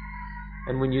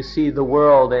 And when you see the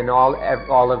world and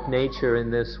all of nature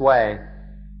in this way,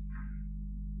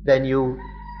 then you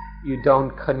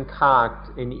don't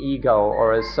concoct an ego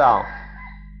or a self.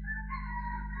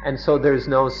 And so there's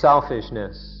no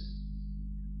selfishness.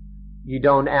 You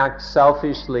don't act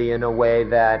selfishly in a way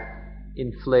that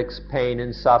inflicts pain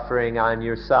and suffering on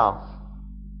yourself.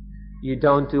 You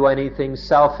don't do anything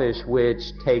selfish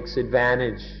which takes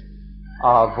advantage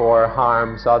of or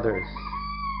harms others.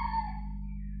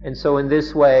 And so in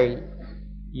this way,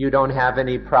 you don't have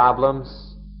any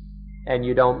problems, and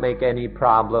you don't make any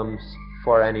problems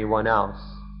for anyone else.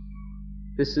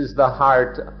 This is the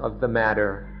heart of the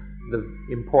matter, the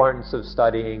importance of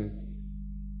studying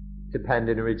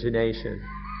dependent origination.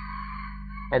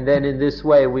 And then in this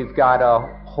way, we've got a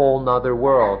whole nother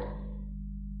world.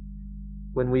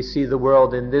 When we see the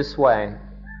world in this way,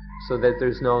 so that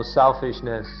there's no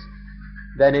selfishness,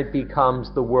 then it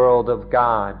becomes the world of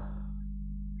God.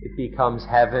 It becomes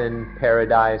heaven,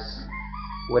 paradise,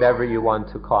 whatever you want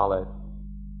to call it,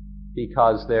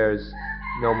 because there's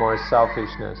no more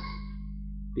selfishness,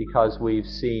 because we've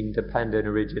seen dependent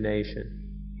origination.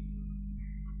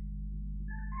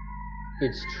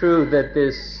 It's true that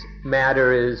this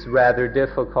matter is rather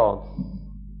difficult.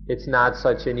 It's not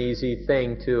such an easy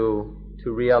thing to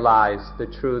realize the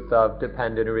truth of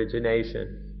dependent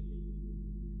origination.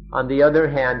 On the other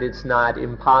hand, it's not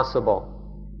impossible.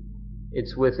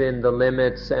 It's within the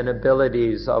limits and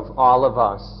abilities of all of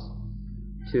us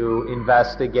to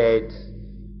investigate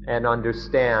and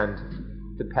understand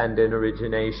dependent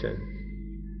origination.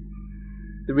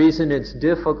 The reason it's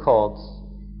difficult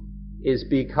is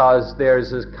because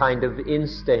there's a kind of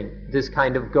instinct. This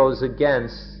kind of goes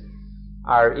against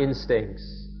our instincts.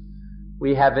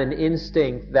 We have an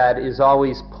instinct that is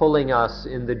always pulling us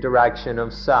in the direction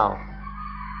of self.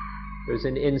 There's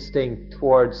an instinct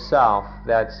towards self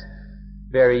that's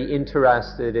very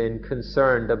interested and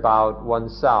concerned about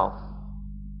oneself.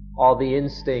 All the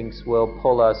instincts will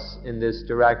pull us in this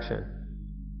direction.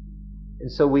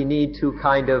 And so we need to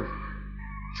kind of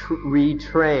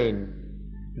retrain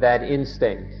that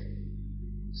instinct.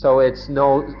 So it's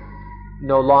no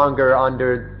longer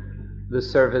under the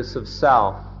service of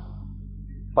self,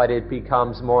 but it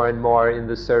becomes more and more in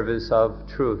the service of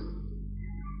truth.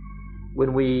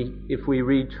 If we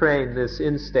retrain this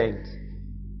instinct,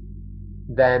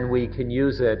 then we can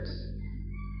use it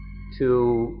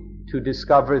to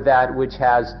discover that which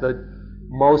has the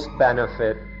most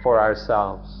benefit for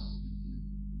ourselves,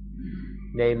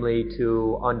 namely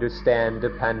to understand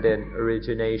dependent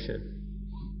origination.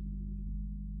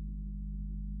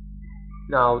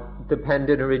 Now,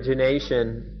 dependent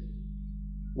origination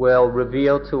will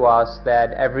reveal to us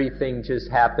that everything just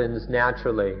happens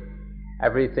naturally.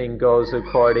 Everything goes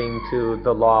according to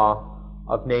the law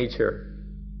of nature.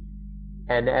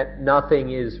 And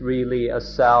nothing is really a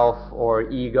self or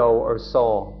ego or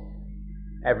soul.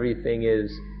 Everything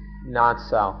is not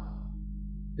self.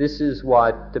 This is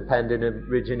what dependent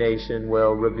origination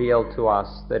will reveal to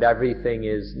us, that everything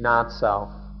is not self,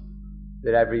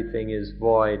 that everything is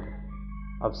void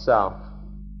of self.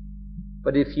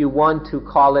 But if you want to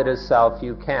call it a self,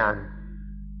 you can.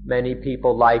 Many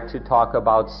people like to talk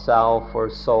about self or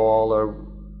soul or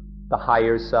the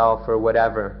higher self or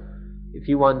whatever. If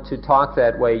you want to talk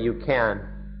that way, you can.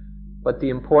 But the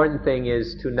important thing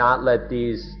is to not let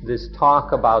this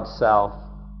talk about self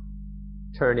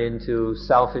turn into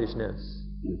selfishness.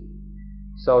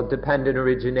 So dependent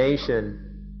origination,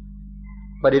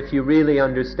 but if you really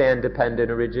understand dependent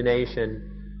origination,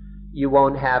 you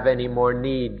won't have any more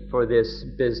need for this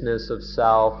business of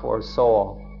self or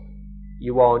soul.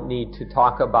 You won't need to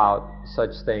talk about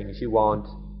such things. You won't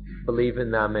believe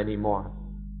in them anymore,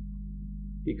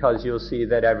 because you'll see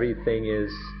that everything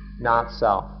is not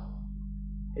self,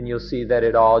 and you'll see that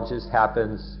it all just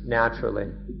happens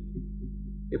naturally.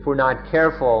 If we're not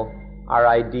careful, our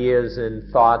ideas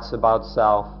and thoughts about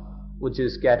self will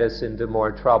just get us into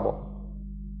more trouble.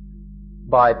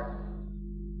 But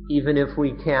even if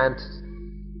we can't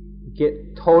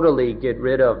totally get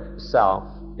rid of self,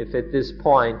 if at this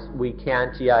point we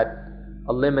can't yet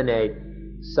eliminate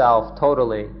self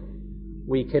totally,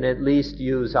 we can at least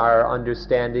use our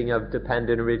understanding of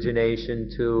dependent origination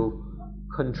to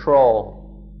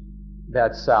control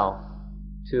that self,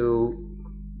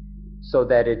 so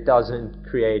that it doesn't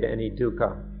create any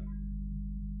dukkha.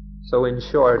 So in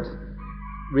short,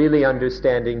 really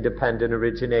understanding dependent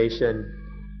origination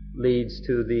leads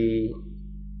to the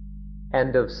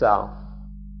end of self.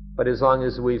 But as long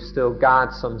as we've still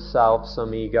got some self,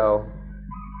 some ego,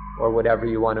 or whatever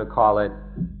you want to call it,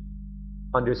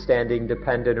 understanding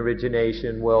dependent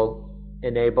origination will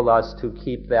enable us to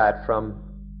keep that from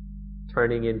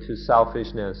turning into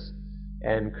selfishness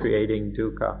and creating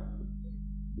dukkha.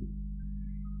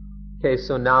 Okay,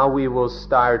 so now we will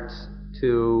start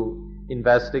to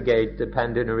investigate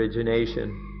dependent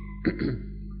origination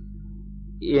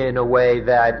in a way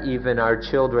that even our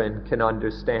children can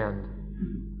understand.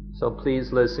 So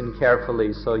please listen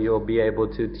carefully so you'll be able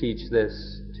to teach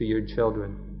this to your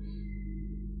children.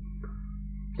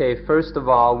 Okay, first of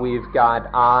all, we've got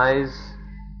eyes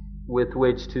with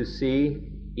which to see,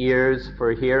 ears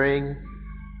for hearing,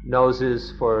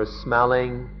 noses for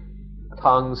smelling,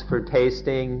 tongues for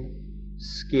tasting,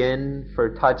 skin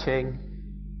for touching,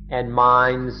 and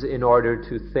minds in order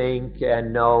to think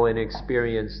and know and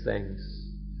experience things.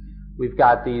 We've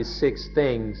got these 6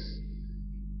 things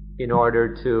in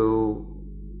order to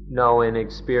know and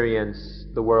experience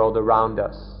the world around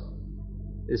us.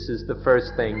 This is the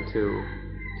first thing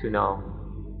to know.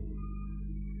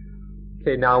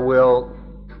 Okay, now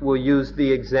we'll use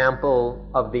the example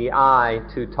of the eye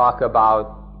to talk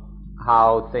about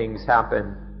how things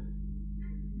happen.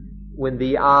 When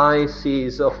the eye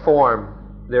sees a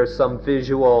form, there's some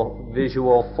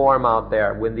visual form out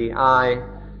there. When the eye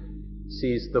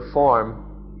sees the form,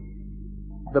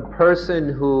 the person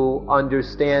who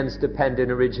understands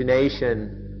dependent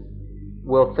origination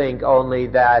will think only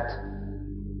that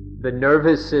the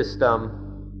nervous system,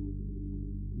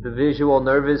 the visual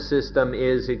nervous system,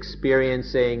 is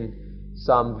experiencing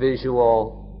some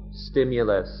visual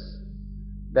stimulus.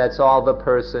 That's all the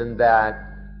person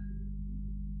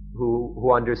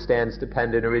who understands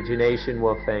dependent origination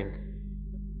will think.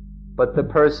 But the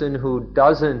person who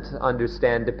doesn't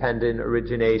understand dependent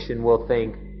origination will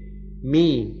think,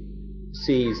 me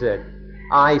sees it,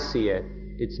 I see it,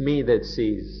 it's me that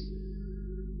sees.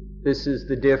 This is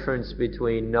the difference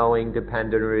between knowing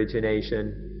dependent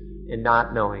origination and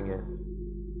not knowing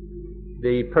it.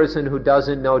 The person who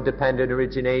doesn't know dependent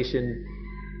origination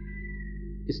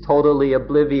is totally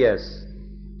oblivious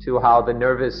to how the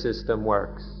nervous system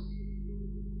works.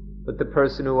 But the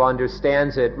person who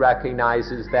understands it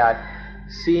recognizes that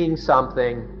seeing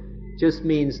something just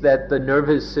means that the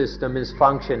nervous system is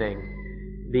functioning.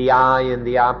 The eye and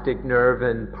the optic nerve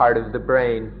and part of the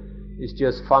brain is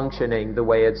just functioning the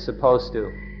way it's supposed to.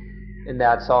 And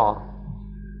that's all.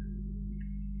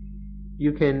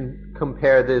 You can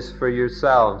compare this for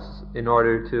yourselves in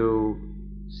order to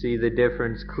see the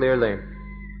difference clearly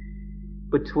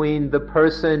between the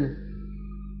person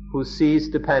who sees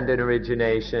dependent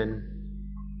origination,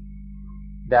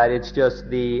 that it's just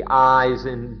the eyes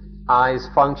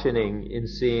functioning in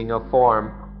seeing a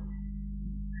form,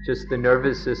 just the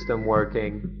nervous system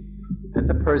working, and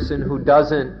the person who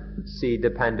doesn't see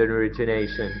dependent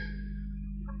origination,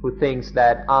 who thinks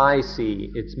that I see,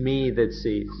 it's me that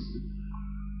sees.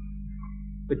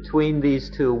 Between these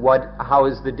two, how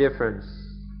is the difference?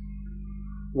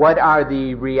 What are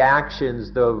the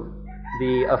reactions, the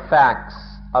effects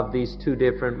of these two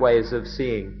different ways of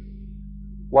seeing?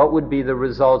 What would be the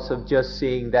results of just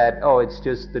seeing that, oh, it's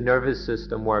just the nervous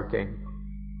system working?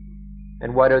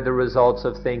 And what are the results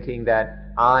of thinking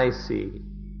that I see?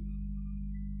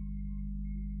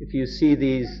 If you see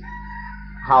these,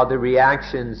 how the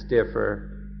reactions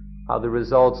differ, how the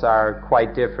results are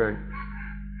quite different,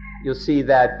 you'll see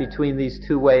that between these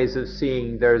two ways of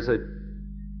seeing there's a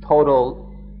total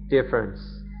difference.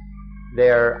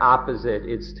 They're opposite.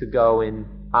 It's to go in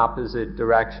opposite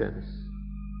directions.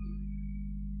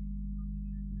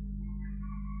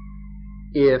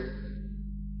 If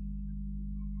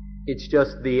it's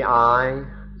just the eye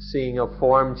seeing a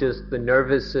form, just the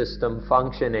nervous system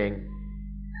functioning,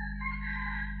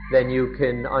 then you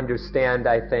can understand,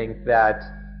 I think, that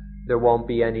there won't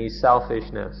be any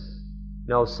selfishness.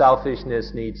 No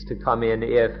selfishness needs to come in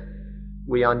if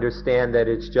we understand that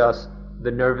it's just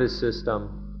the nervous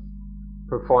system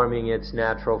performing its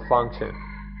natural function.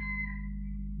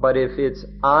 But if it's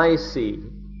I see,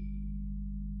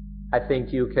 I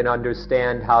think you can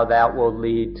understand how that will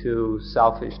lead to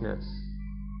selfishness.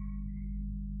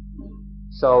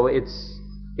 So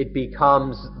it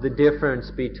becomes the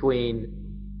difference between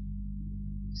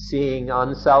seeing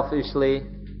unselfishly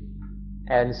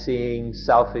and seeing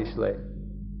selfishly.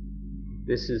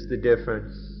 This is the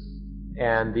difference,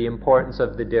 and the importance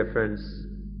of the difference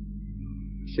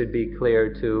should be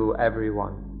clear to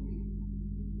everyone.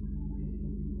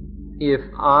 If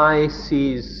I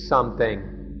sees something,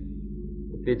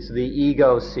 if it's the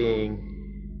ego seeing,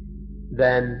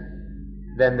 then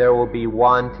there will be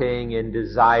wanting and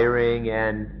desiring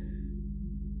and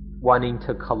wanting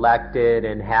to collect it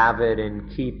and have it and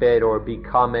keep it or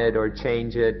become it or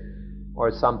change it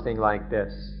or something like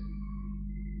this.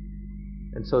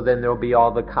 And so then there will be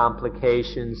all the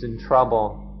complications and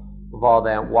trouble of all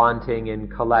that wanting and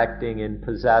collecting and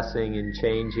possessing and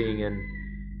changing and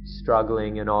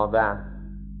struggling and all that.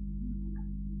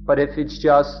 But if it's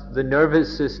just the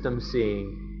nervous system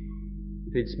seeing,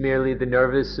 if it's merely the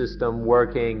nervous system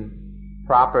working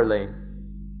properly,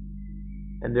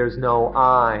 and there's no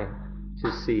I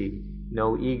to see,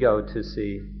 no ego to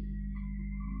see,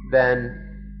 then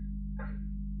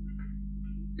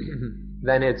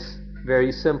it's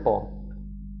very simple.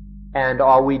 And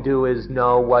all we do is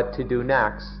know what to do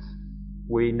next.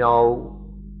 We know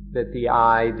that the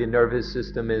I, the nervous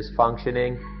system, is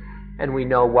functioning, and we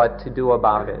know what to do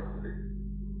about it.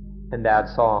 And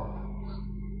that's all.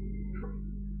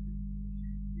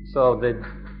 So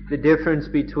the difference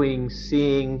between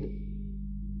seeing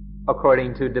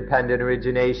according to dependent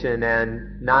origination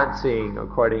and not seeing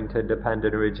according to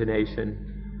dependent origination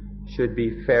should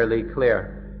be fairly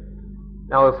clear.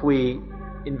 Now, if we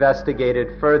investigate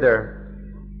it further,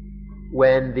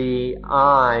 when the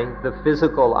I, the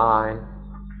physical I,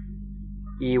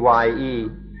 EYE,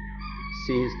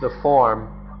 sees the form,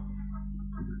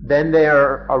 then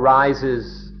there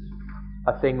arises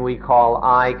a thing we call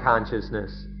I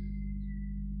consciousness.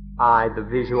 I, the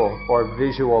visual, or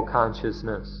visual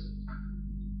consciousness.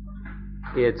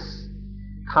 Its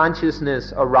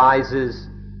consciousness arises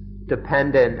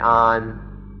dependent on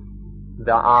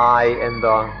the eye and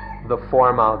the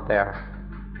form out there,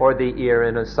 or the ear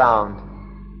and a sound.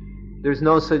 There's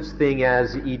no such thing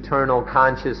as eternal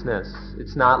consciousness.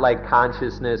 It's not like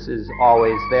consciousness is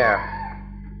always there,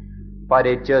 but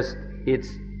it's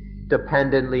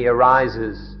dependently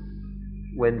arises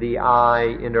when the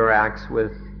eye interacts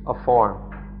with a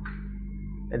form.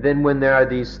 And then when there are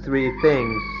these three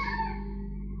things,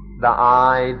 the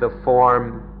eye, the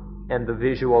form, and the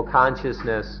visual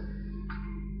consciousness,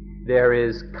 there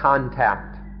is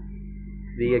contact.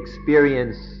 The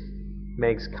experience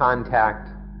makes contact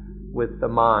with the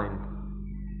mind.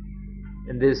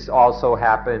 And this also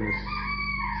happens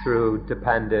through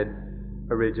dependent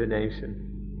origination.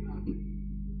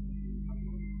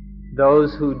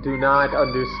 Those who do not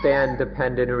understand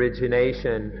dependent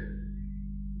origination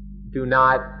do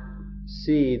not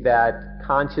see that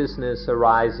consciousness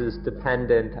arises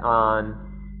dependent on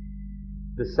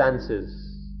the senses.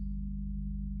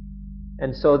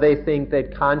 And so they think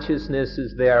that consciousness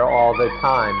is there all the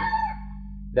time,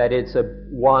 that it's a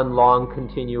one long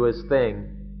continuous thing,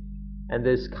 and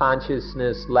this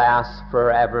consciousness lasts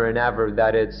forever and ever,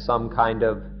 that it's some kind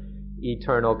of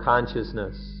eternal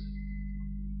consciousness.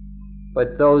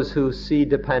 But those who see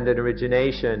dependent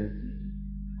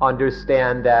origination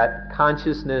understand that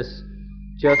consciousness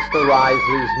just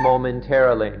arises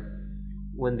momentarily.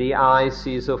 When the eye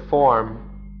sees a form,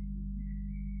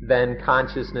 then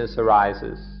consciousness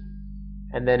arises,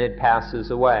 and then it passes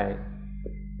away.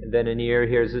 And then an ear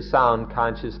hears a sound,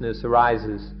 consciousness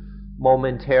arises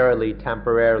momentarily,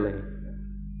 temporarily.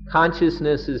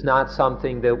 Consciousness is not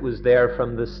something that was there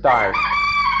from the start,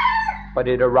 but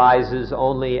it arises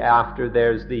only after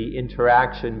there's the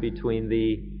interaction between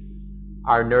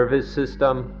our nervous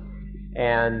system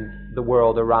and the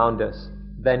world around us.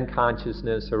 Then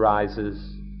consciousness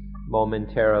arises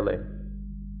momentarily.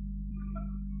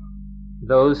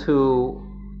 Those who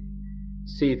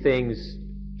see things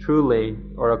truly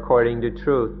or according to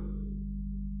truth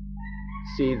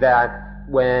see that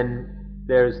when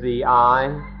there's the I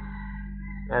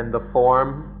and the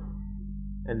form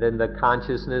and then the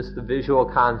consciousness, the visual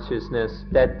consciousness,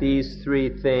 that these three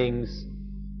things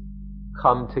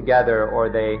come together, or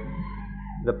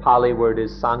the Pali word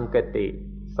is sankati,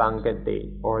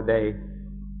 or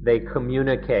they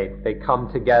communicate, they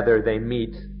come together, they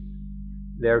meet,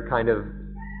 they're kind of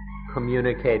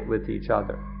communicate with each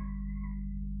other.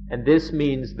 And this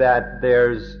means that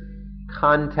there's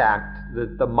contact,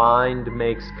 that the mind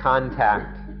makes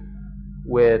contact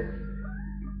with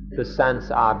the sense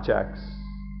objects.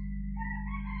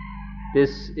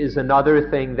 This is another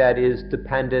thing that is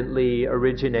dependently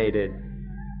originated.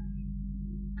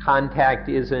 Contact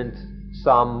isn't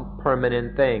some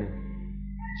permanent thing.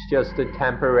 It's just a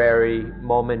temporary,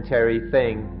 momentary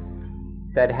thing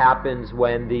that happens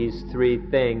when these three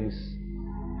things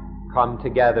come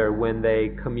together, when they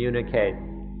communicate.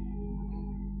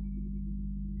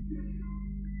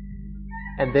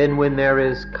 And then when there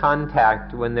is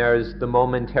contact, when there is the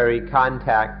momentary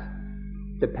contact,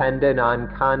 dependent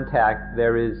on contact,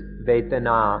 there is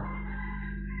vedana.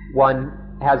 One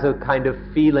has a kind of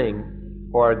feeling,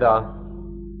 or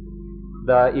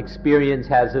the experience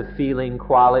has a feeling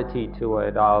quality to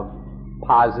it of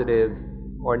positive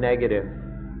or negative.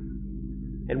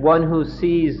 And one who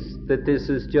sees that this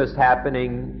is just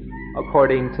happening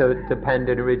according to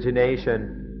dependent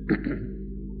origination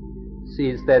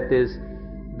sees that this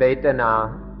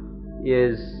Vedana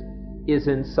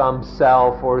isn't some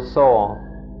self or soul.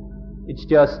 It's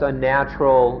just a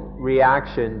natural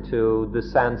reaction to the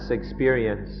sense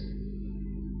experience,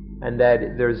 and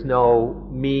that there's no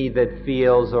me that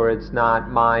feels, or it's not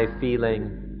my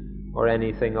feeling or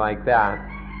anything like that.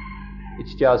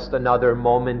 It's just another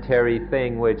momentary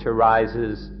thing which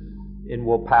arises and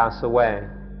will pass away.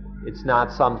 It's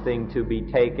not something to be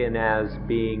taken as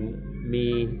being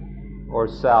me or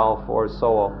self or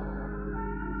soul.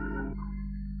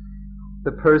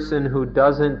 The person who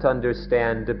doesn't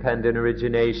understand dependent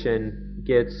origination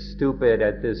gets stupid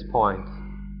at this point.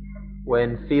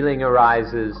 When feeling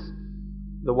arises,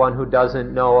 the one who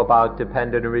doesn't know about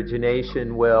dependent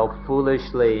origination will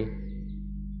foolishly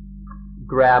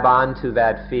grab onto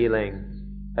that feeling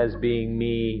as being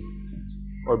me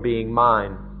or being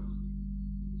mine.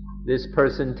 This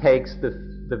person takes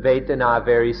the Vedana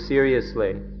very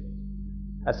seriously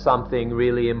as something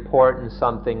really important,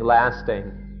 something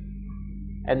lasting.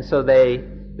 And so they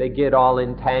get all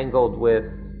entangled with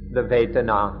the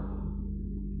Vedana.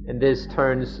 And this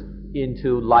turns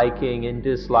into liking and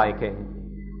disliking.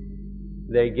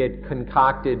 They get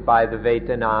concocted by the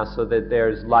Vedana so that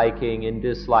there's liking and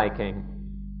disliking.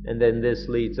 And then this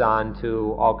leads on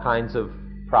to all kinds of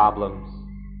problems.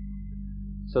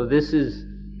 So this is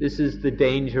the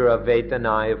danger of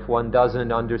Vedana. If one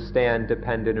doesn't understand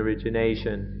dependent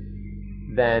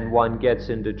origination, then one gets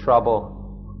into trouble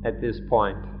at this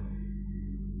point.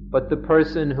 But the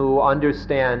person who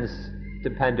understands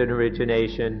dependent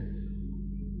origination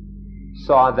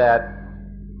saw that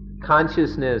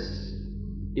consciousness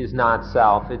is not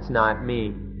self, it's not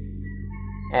me,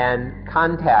 and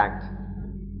contact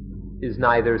is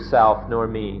neither self nor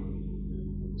me.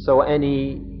 So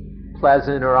any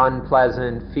pleasant or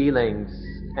unpleasant feelings,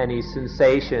 any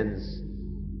sensations,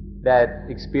 that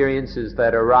experiences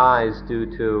that arise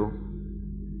due to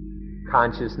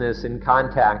consciousness and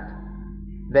contact,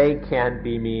 they can't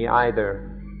be me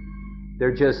either.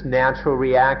 They're just natural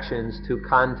reactions to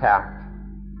contact.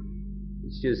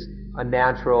 It's just a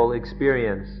natural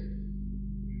experience.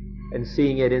 And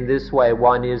seeing it in this way,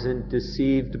 one isn't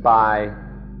deceived by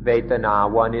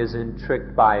Vedana, one isn't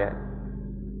tricked by it.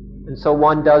 And so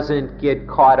one doesn't get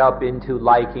caught up into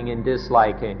liking and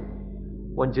disliking.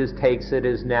 One just takes it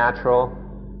as natural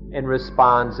and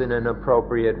responds in an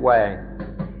appropriate way,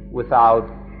 without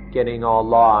getting all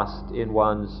lost in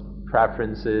one's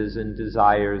preferences and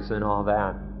desires and all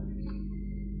that.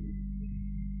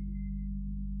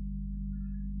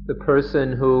 The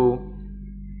person who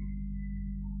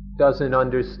doesn't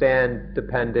understand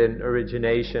dependent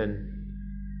origination,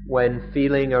 when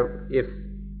if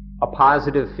a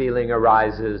positive feeling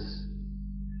arises,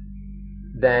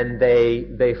 then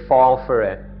they fall for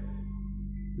it.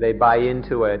 They buy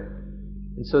into it.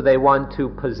 And so they want to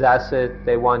possess it,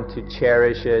 they want to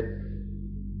cherish it,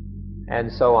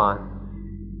 and so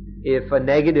on. If a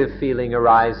negative feeling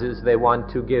arises, they want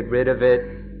to get rid of it,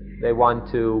 they want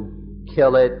to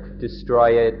kill it,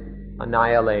 destroy it,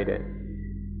 annihilate it.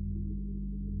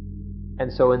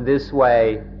 And so in this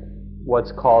way,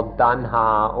 what's called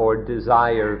tanha, or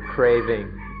desire,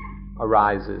 craving,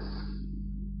 arises.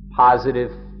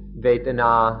 Positive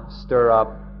vedana stir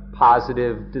up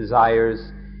positive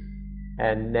desires,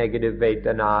 and negative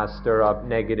vedana stir up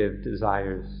negative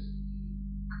desires.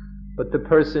 But the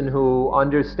person who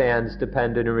understands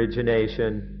dependent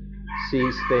origination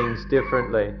sees things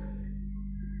differently.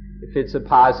 If it's a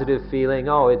positive feeling,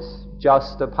 it's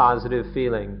just a positive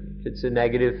feeling. If it's a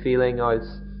negative feeling,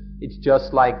 it's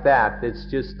just like that. It's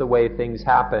just the way things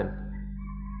happen.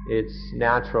 It's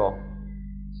natural.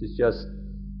 It's just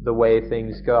the way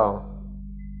things go.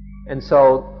 And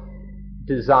so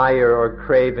desire or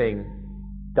craving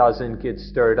doesn't get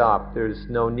stirred up. There's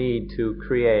no need to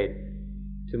create,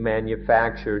 to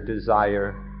manufacture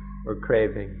desire or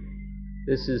craving.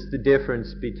 This is the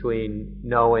difference between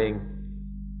knowing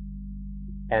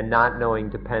and not knowing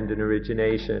dependent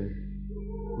origination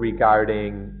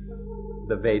regarding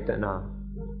the Vedana.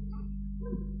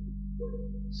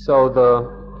 So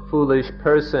the foolish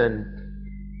person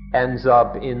ends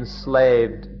up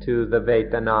enslaved to the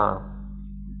Vedana.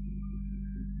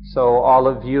 So all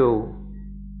of you,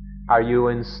 are you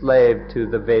enslaved to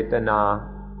the Vedana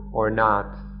or not?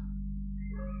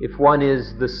 If one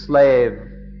is the slave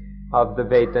of the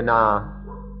Vedana,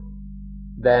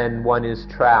 then one is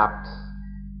trapped,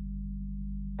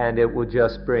 and it will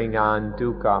just bring on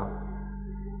dukkha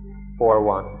for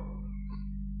one.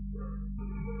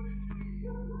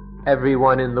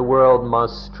 Everyone in the world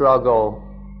must struggle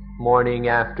morning,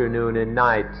 afternoon, and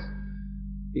night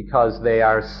because they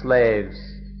are slaves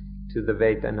to the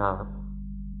Vedana.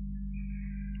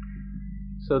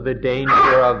 So the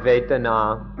danger of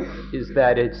Vedana is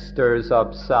that it stirs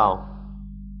up self.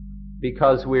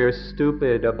 Because we're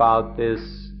stupid about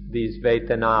these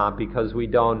Vedana, because we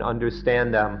don't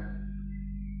understand them,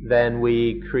 then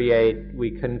we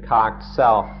concoct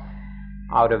self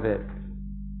out of it.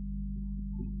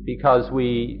 Because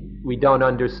we don't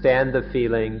understand the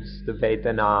feelings, the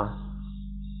Vedana,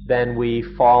 then we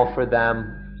fall for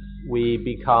them, we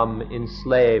become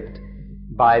enslaved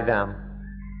by them.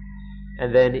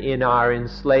 And then in our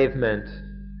enslavement,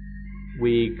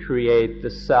 we create the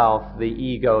self, the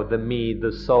ego, the me,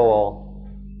 the soul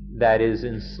that is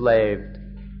enslaved,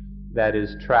 that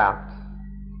is trapped.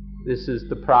 This is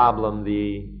the problem,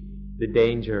 the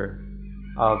danger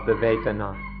of the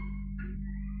Vedana.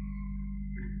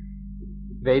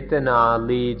 Vedana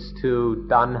leads to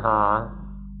tanha,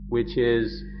 which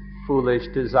is foolish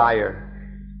desire.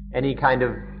 Any kind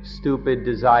of stupid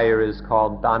desire is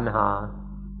called tanha.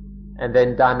 And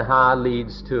then tanha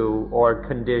leads to, or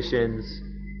conditions,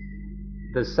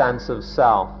 the sense of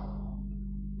self,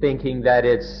 thinking that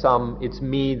it's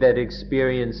me that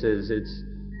experiences,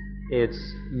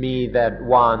 it's me that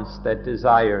wants, that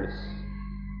desires.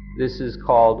 This is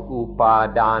called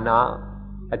upadana,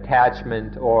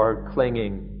 attachment or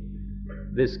clinging.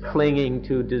 This clinging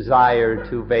to desire,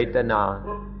 to vedana,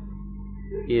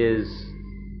 is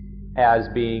as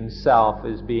being self,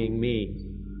 as being me,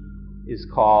 is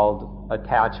called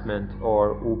attachment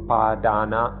or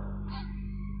upadana.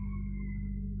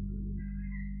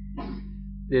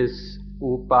 This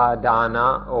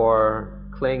upadana or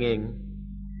clinging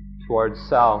towards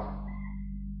self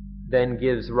then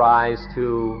gives rise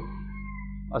to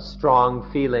a strong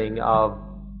feeling of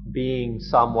being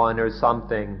someone or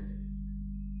something.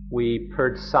 We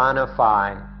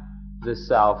personify the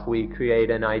self, we create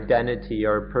an identity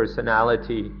or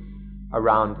personality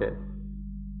around it.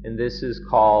 And this is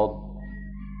called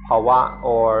bhava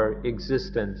or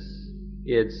existence.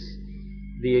 It's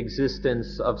the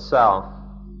existence of self.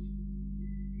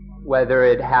 Whether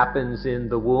it happens in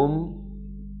the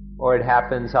womb or it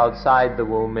happens outside the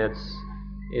womb,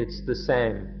 it's the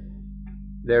same.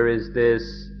 There is this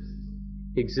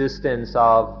existence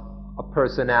of a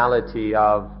personality,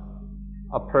 of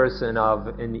a person, of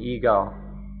an ego.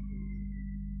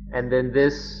 And then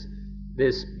this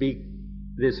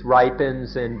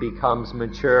ripens and becomes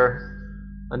mature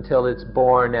until it's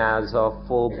born as a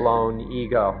full-blown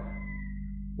ego.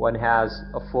 One has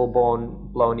a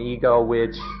full-blown ego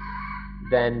which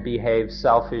then behaves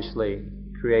selfishly,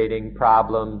 creating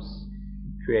problems,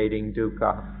 creating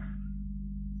dukkha.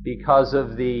 Because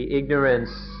of the ignorance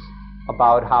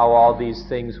about how all these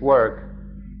things work,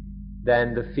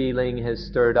 then the feeling has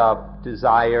stirred up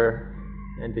desire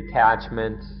and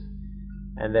attachment,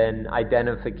 and then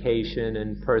identification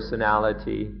and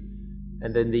personality,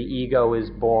 and then the ego is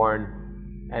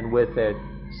born, and with it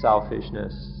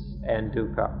selfishness and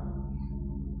dukkha.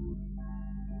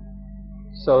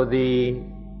 So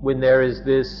when there is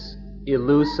this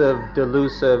elusive,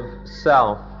 delusive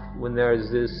self, when there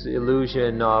is this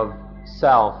illusion of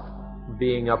self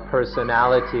being a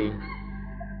personality,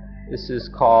 this is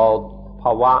called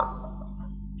bhava.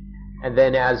 And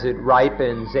then as it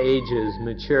ripens, ages,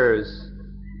 matures,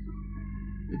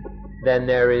 then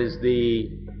there is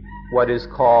what is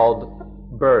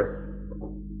called birth.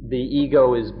 The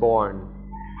ego is born.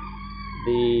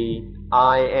 The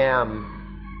I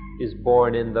am is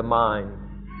born in the mind.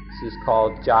 This is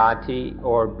called jati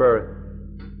or birth.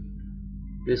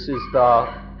 This is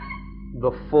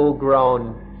the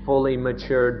full-grown, fully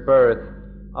matured birth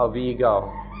of ego.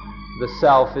 The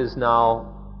self is now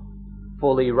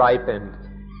fully ripened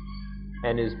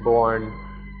and is born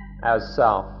as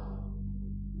self,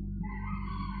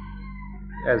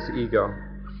 as ego.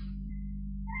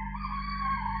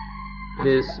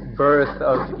 This birth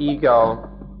of ego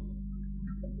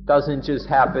doesn't just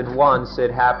happen once,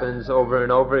 it happens over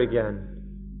and over again,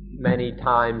 many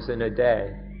times in a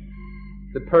day.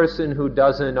 The person who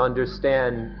doesn't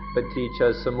understand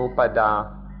paticca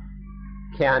samuppada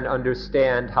can't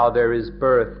understand how there is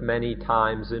birth many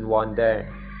times in one day.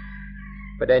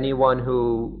 But anyone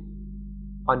who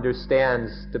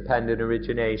understands dependent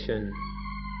origination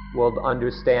will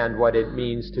understand what it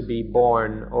means to be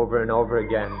born over and over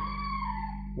again,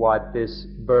 what this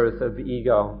birth of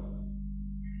ego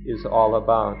is all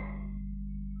about.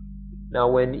 Now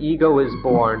when ego is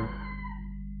born,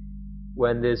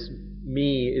 when this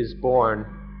me is born,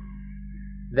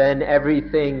 then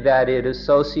everything that it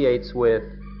associates with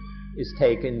is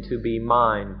taken to be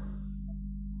mine.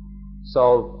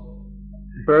 So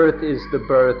birth is the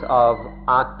birth of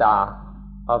atta,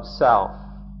 of self,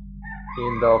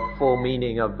 in the full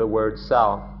meaning of the word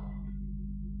self.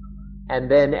 And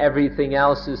then everything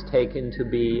else is taken to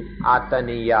be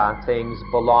attaniya, things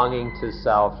belonging to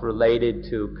self, related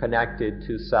to, connected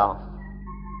to self.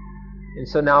 And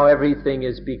so now everything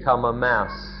has become a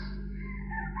mess.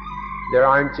 There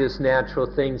aren't just natural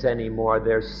things anymore.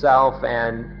 There's self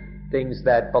and things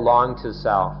that belong to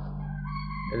self.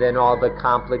 And then all the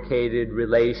complicated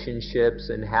relationships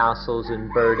and hassles and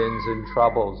burdens and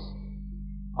troubles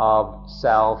of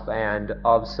self and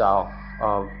of self,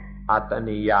 of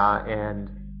attaniya and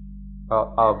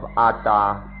of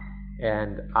atta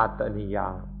and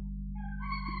attaniya.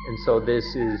 And so this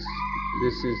is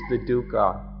the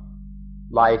dukkha.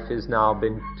 Life has now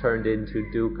been turned into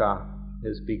dukkha,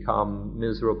 has become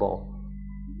miserable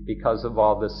because of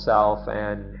all the self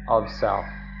and of self.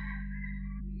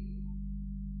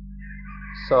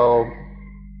 So,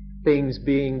 things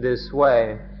being this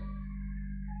way,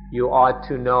 you ought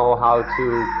to know how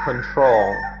to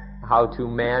control, how to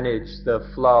manage the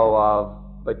flow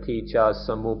of paticca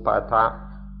samuppada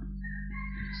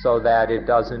so that it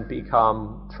doesn't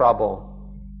become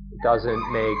trouble, it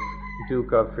doesn't make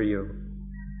dukkha for you.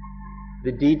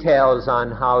 The details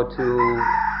on how to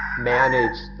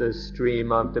manage the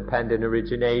stream of dependent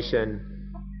origination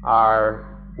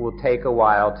will take a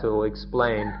while to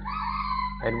explain,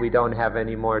 and we don't have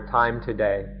any more time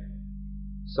today,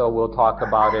 so we'll talk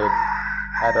about it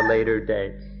at a later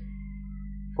date.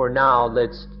 For now,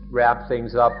 let's wrap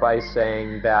things up by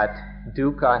saying that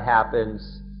dukkha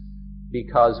happens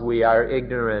because we are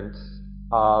ignorant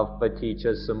of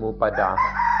paticca samuppada.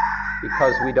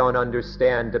 Because we don't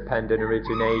understand dependent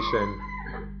origination,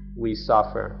 we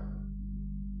suffer.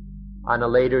 On a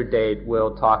later date,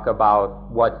 we'll talk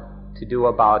about what to do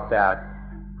about that,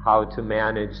 how to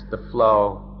manage the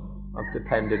flow of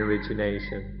dependent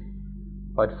origination.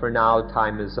 But for now,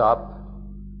 time is up.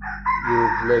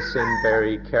 You've listened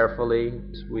very carefully.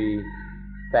 We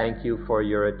thank you for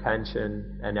your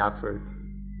attention and effort.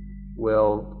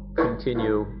 We'll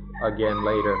continue again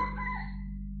later.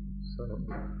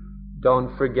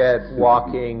 Don't forget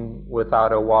walking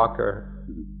without a walker.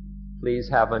 Please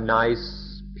have a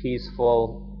nice,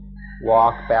 peaceful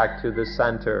walk back to the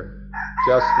center.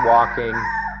 Just walking,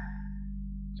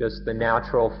 just the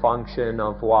natural function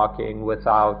of walking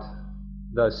without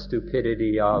the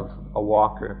stupidity of a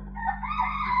walker.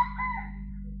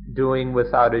 Doing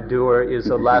without a doer is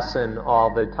a lesson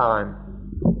all the time.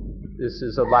 This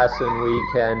is a lesson we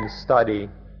can study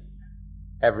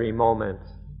every moment,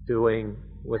 doing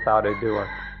without a doer.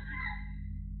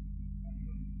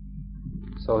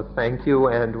 So thank you,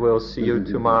 and we'll see you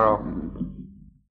tomorrow.